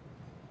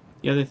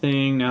 The other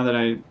thing, now that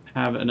I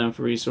have enough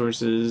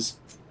resources,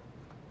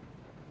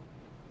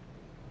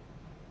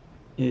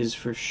 is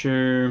for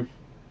sure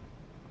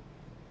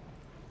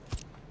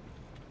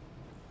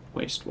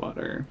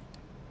wastewater.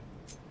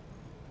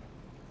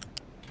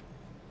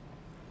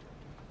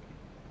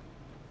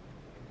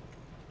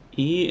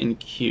 E and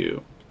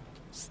Q.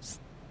 For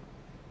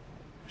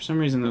some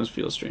reason those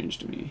feel strange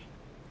to me.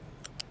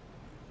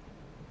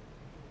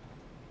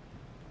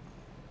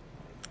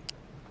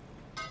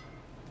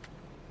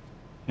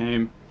 Okay.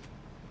 And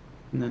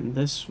then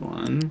this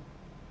one.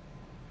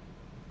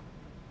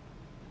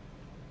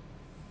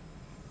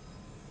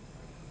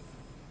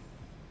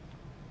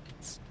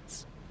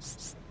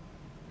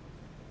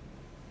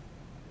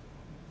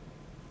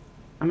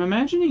 I'm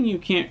imagining you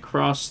can't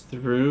cross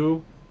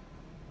through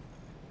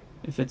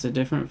if it's a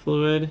different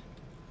fluid.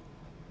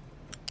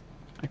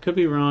 I could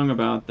be wrong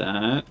about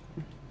that.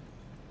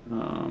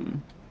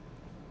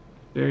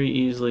 Very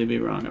easily be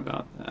wrong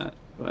about that,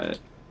 but...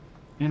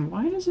 And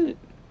why does it...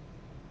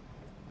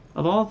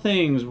 Of all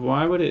things,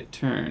 why would it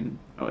turn?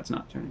 Oh, it's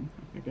not turning.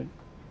 Okay, good.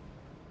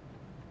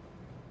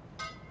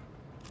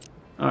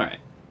 Alright.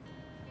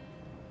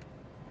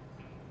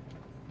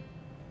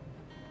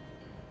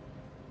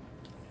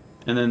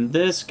 And then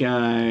this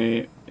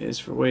guy is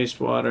for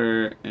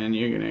wastewater, and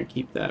you're gonna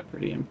keep that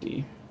pretty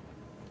empty.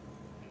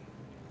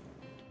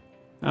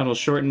 That'll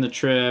shorten the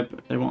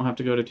trip. They won't have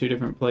to go to 2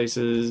 different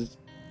places.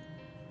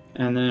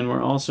 And then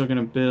we're also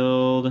gonna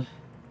build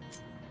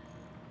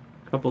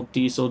a couple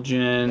diesel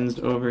gens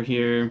over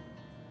here.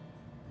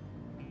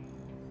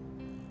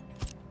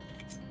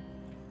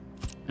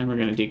 And we're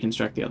gonna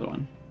deconstruct the other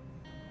one.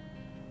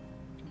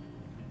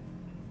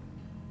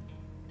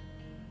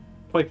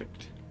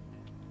 Perfect.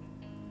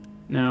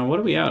 Now, what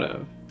are we out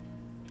of?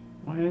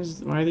 Why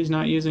are these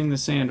not using the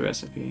sand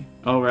recipe?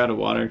 Oh, we're out of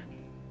water.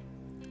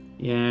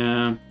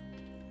 Yeah.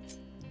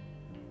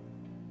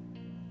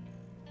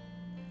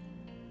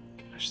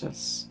 Gosh,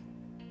 that's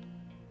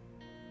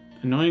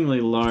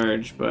annoyingly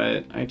large,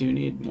 but I do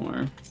need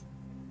more.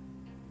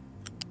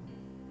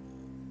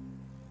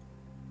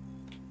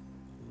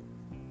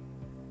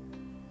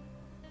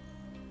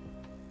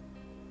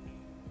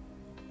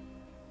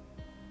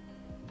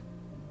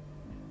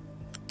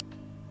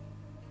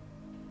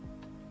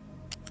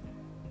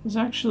 It's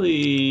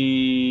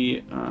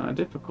actually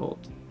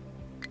difficult,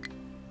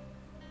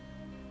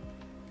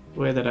 the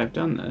way that I've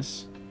done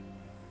this.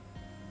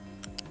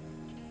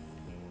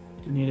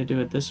 I need to do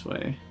it this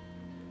way.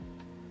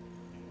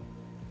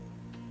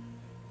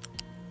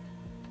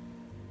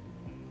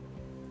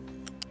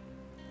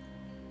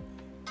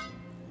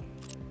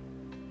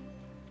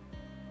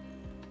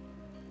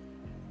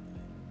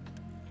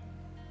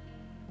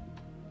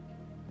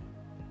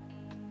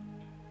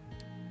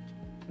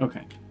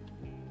 Okay.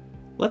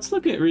 Let's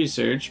look at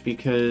research,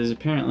 because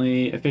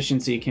apparently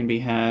efficiency can be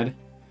had.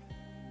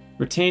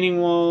 Retaining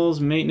walls,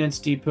 maintenance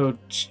depot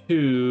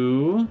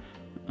 2,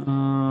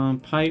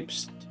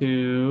 pipes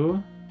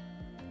 2,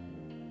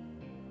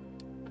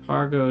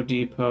 cargo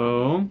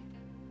depot,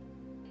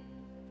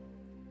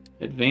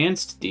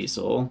 advanced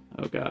diesel,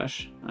 oh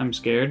gosh, I'm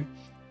scared,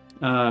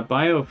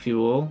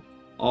 biofuel,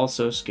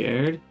 also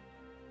scared,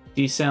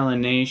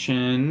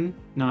 desalination,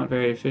 not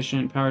very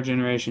efficient, power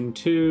generation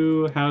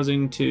 2,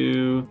 housing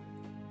 2,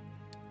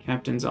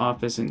 captain's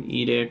office and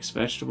edicts,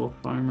 vegetable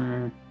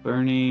farmer,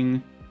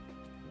 burning,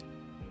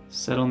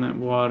 settlement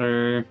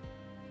water,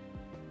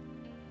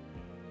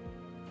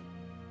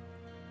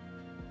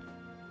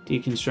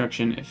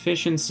 deconstruction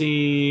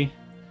efficiency,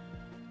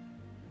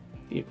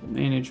 vehicle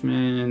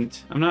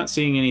management. I'm not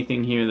seeing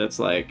anything here that's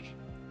like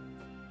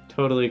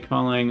totally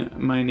calling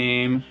my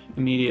name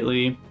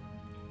immediately.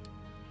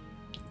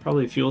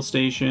 Probably fuel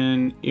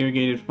station,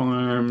 irrigated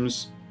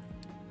farms,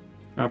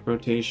 crop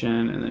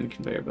rotation, and then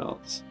conveyor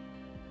belts.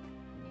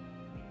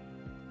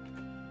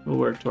 We'll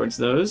work towards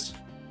those,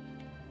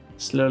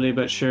 slowly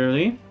but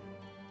surely.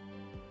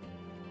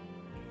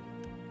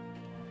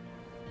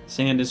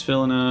 Sand is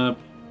filling up.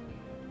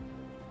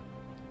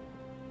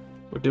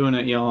 We're doing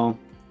it, y'all.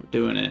 We're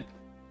doing it.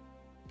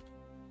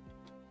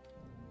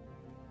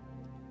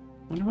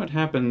 Wonder what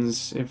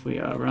happens if we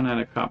run out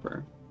of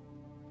copper.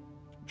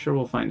 I'm sure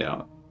we'll find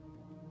out.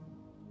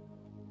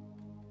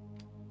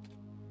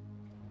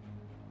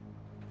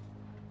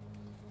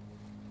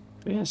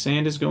 But yeah,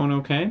 sand is going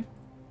okay.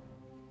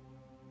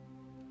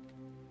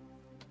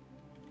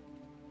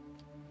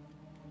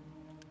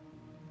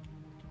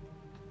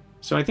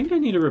 So I think I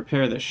need to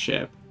repair the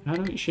ship. How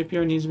do we...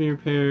 Shipyard needs to be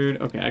repaired.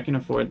 Okay, I can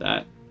afford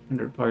that.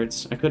 100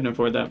 parts. I couldn't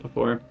afford that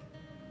before.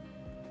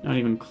 Not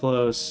even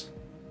close.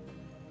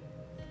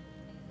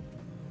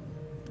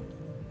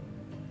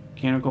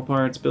 Mechanical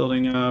parts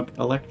building up.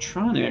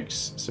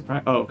 Electronics.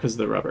 Surprise. Oh, because of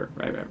the rubber.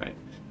 Right.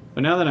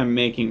 But now that I'm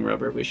making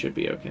rubber, we should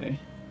be okay.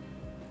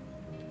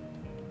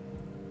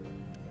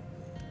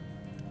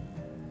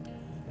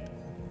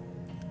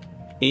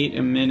 $8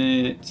 a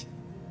minute.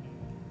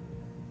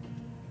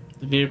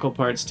 The vehicle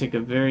parts take a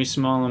very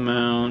small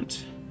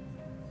amount,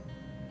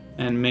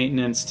 and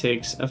maintenance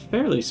takes a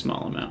fairly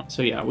small amount.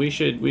 So yeah, we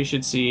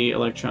should see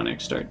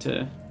electronics start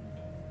to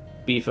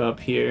beef up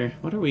here.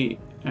 What are we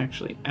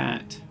actually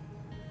at?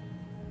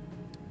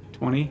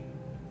 20?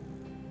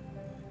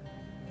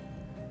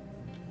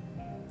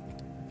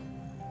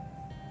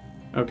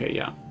 Okay,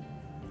 yeah.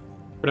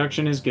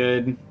 Production is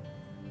good.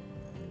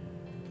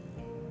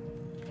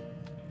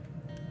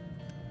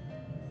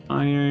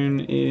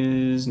 Iron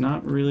is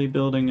not really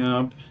building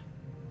up.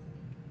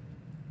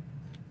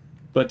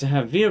 But to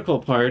have vehicle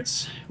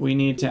parts, we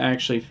need to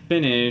actually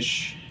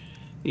finish...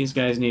 These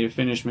guys need to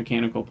finish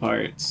mechanical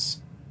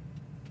parts.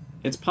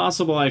 It's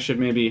possible I should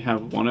maybe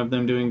have one of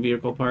them doing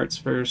vehicle parts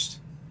first.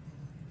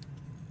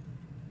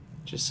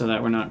 Just so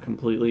that we're not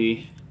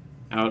completely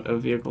out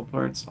of vehicle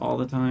parts all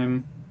the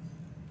time.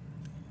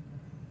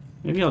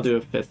 Maybe I'll do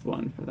a 5th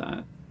one for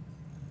that.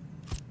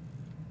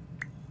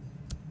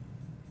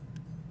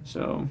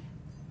 So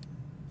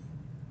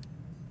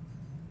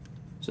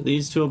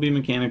these two will be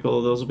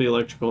mechanical, those will be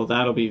electrical,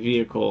 that'll be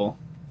vehicle,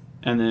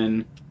 and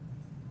then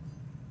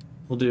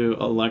we'll do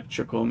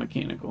electrical,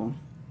 mechanical.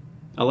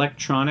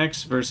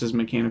 Electronics versus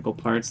mechanical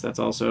parts, that's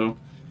also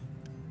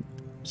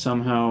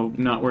somehow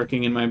not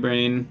working in my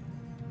brain.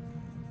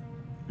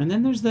 And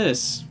then there's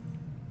this,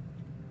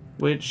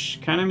 which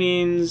kind of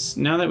means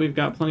now that we've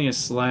got plenty of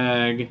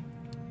slag,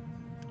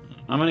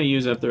 I'm going to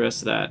use up the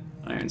rest of that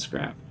iron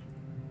scrap.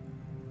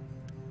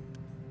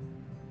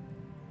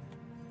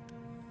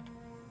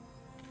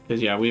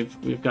 Because yeah,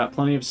 we've got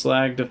plenty of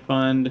slag to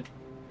fund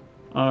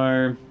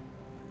our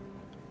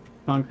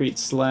concrete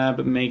slab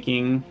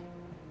making,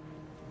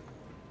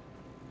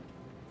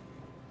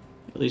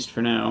 at least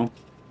for now.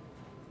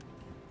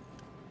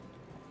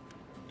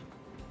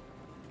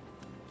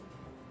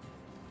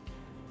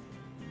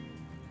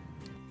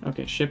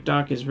 Okay, ship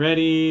dock is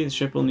ready. The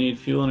ship will need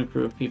fuel and a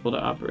crew of people to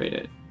operate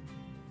it.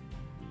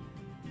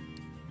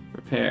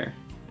 Repair.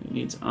 It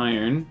needs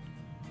iron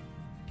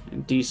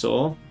and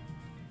diesel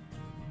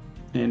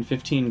and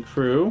 15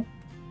 crew.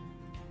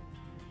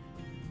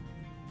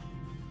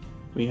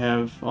 We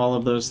have all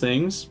of those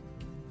things.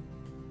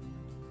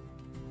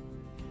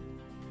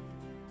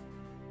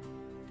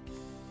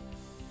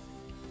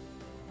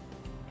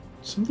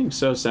 Something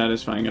so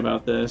satisfying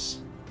about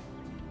this.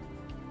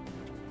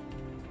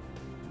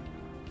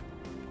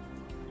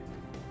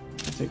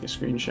 I'll take a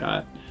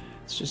screenshot.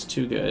 It's just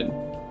too good.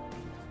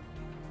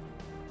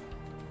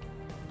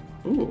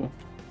 Ooh.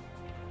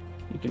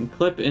 You can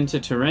clip into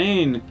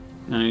terrain.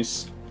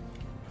 Nice.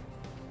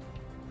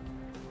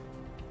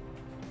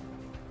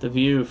 The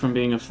view from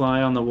being a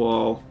fly on the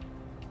wall.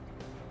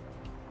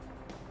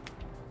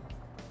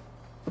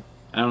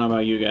 I don't know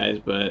about you guys,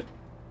 but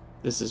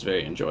this is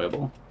very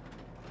enjoyable.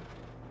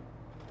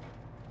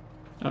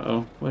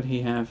 Uh-oh, what'd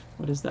he have?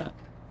 What is that?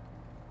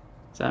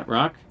 Is that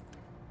rock?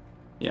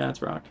 Yeah,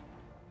 it's rock.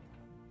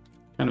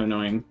 Kind of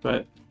annoying,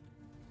 but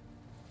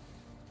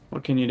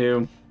what can you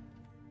do?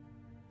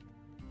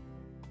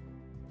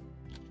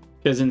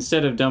 Because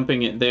instead of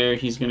dumping it there,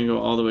 he's going to go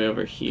all the way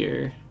over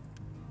here.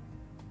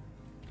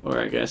 Or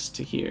I guess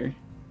to here.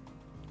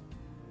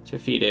 To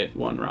feed it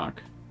one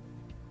rock.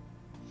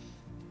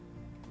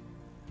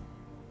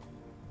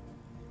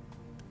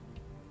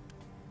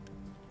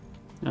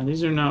 Now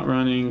these are not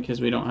running because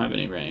we don't have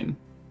any rain.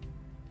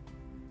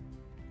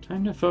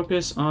 Time to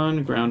focus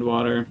on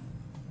groundwater.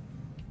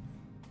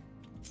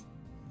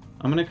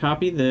 I'm going to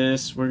copy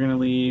this. We're going to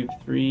leave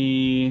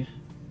 3...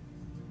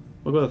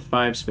 We'll go with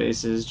 5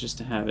 spaces just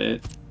to have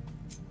it.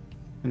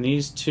 And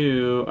these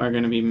 2 are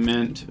going to be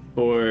meant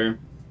for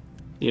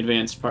the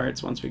advanced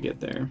parts once we get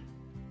there.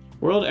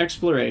 World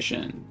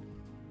exploration.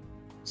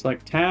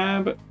 Select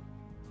tab,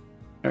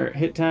 or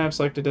hit tab,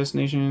 select a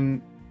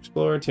destination,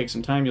 explore, take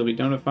some time, you'll be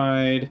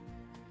notified.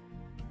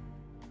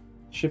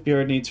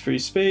 Shipyard needs free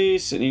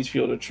space, it needs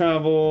fuel to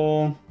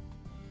travel.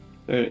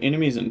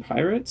 Enemies and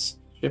pirates,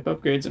 ship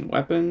upgrades and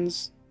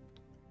weapons,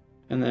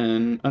 and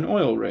then an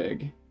oil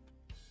rig.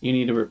 You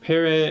need to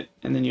repair it,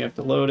 and then you have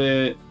to load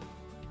it.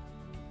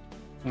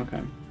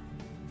 Okay.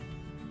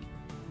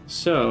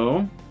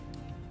 So...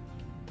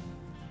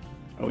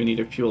 oh, we need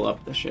to fuel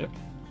up the ship.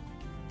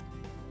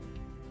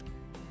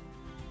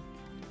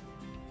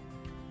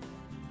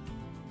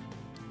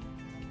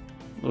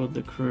 Load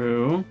the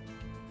crew.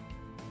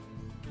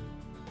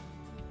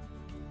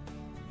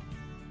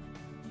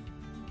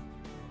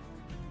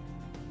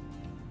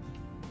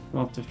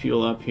 We'll have to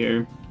fuel up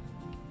here.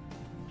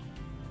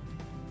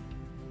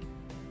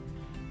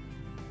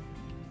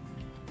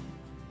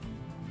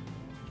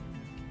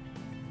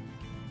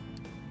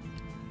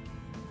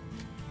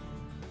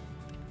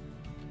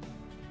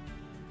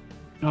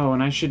 Oh,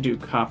 and I should do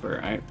copper.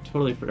 I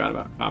totally forgot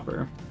about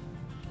copper.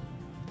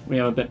 We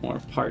have a bit more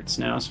parts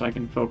now, so I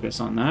can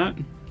focus on that.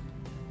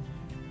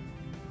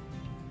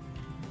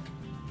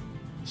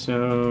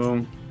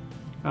 So,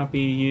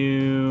 copy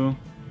you.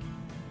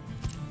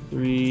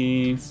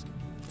 3.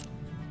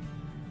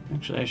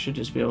 Actually, I should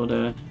just be able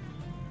to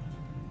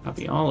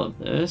copy all of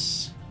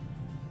this.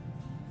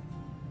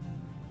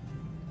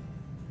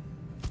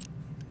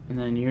 And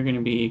then you're going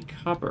to be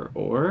copper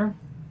ore.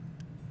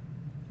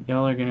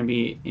 Y'all are going to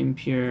be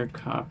impure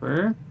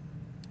copper.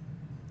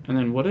 And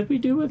then what did we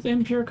do with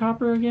impure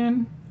copper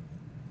again?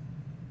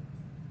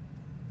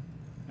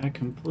 I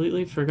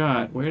completely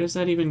forgot. Where does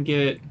that even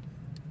get...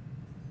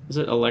 is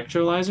it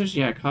electrolyzers?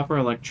 Yeah, copper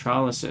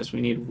electrolysis.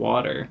 We need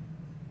water.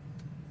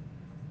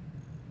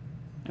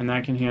 And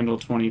that can handle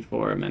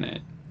 24 a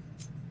minute.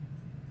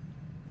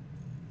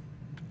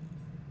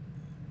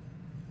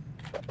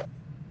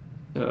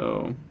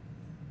 So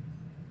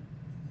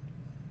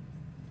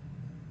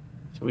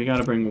we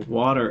gotta bring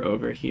water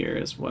over here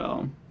as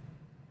well.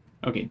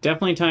 Okay,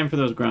 definitely time for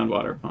those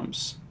groundwater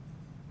pumps.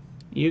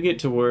 You get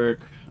to work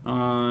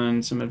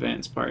on some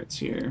advanced parts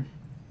here.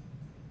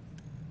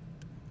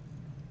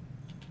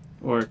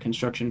 Or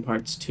construction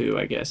parts too,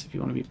 I guess, if you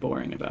want to be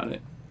boring about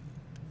it.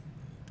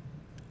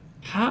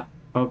 How?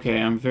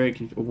 Okay, I'm very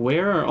confused.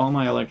 Where are all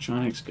my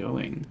electronics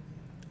going?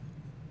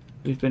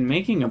 We've been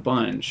making a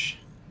bunch.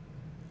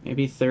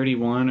 Maybe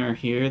 31 are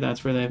here.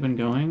 That's where they've been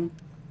going.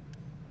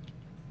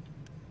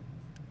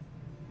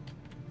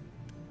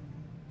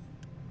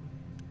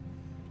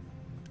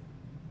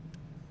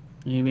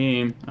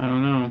 Maybe. I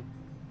don't know.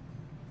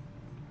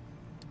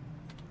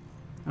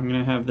 I'm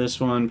gonna have this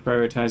one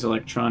prioritize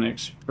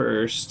electronics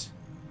first.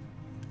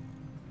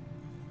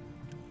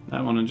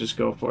 That one will just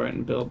go for it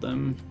and build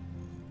them.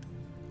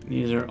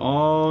 These are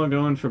all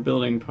going for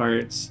building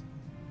parts.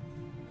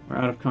 We're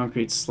out of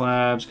concrete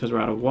slabs because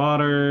we're out of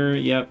water.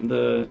 Yep,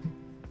 the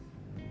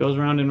goes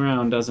round and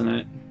round, doesn't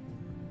it?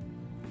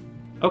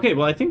 Okay,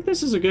 well, I think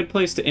this is a good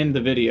place to end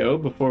the video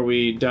before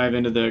we dive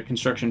into the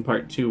construction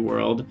part 2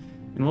 world.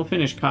 And we'll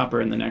finish copper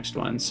in the next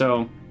one.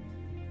 So,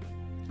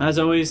 as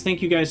always,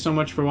 thank you guys so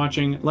much for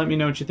watching. Let me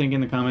know what you think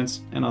in the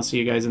comments, and I'll see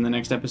you guys in the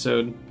next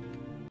episode.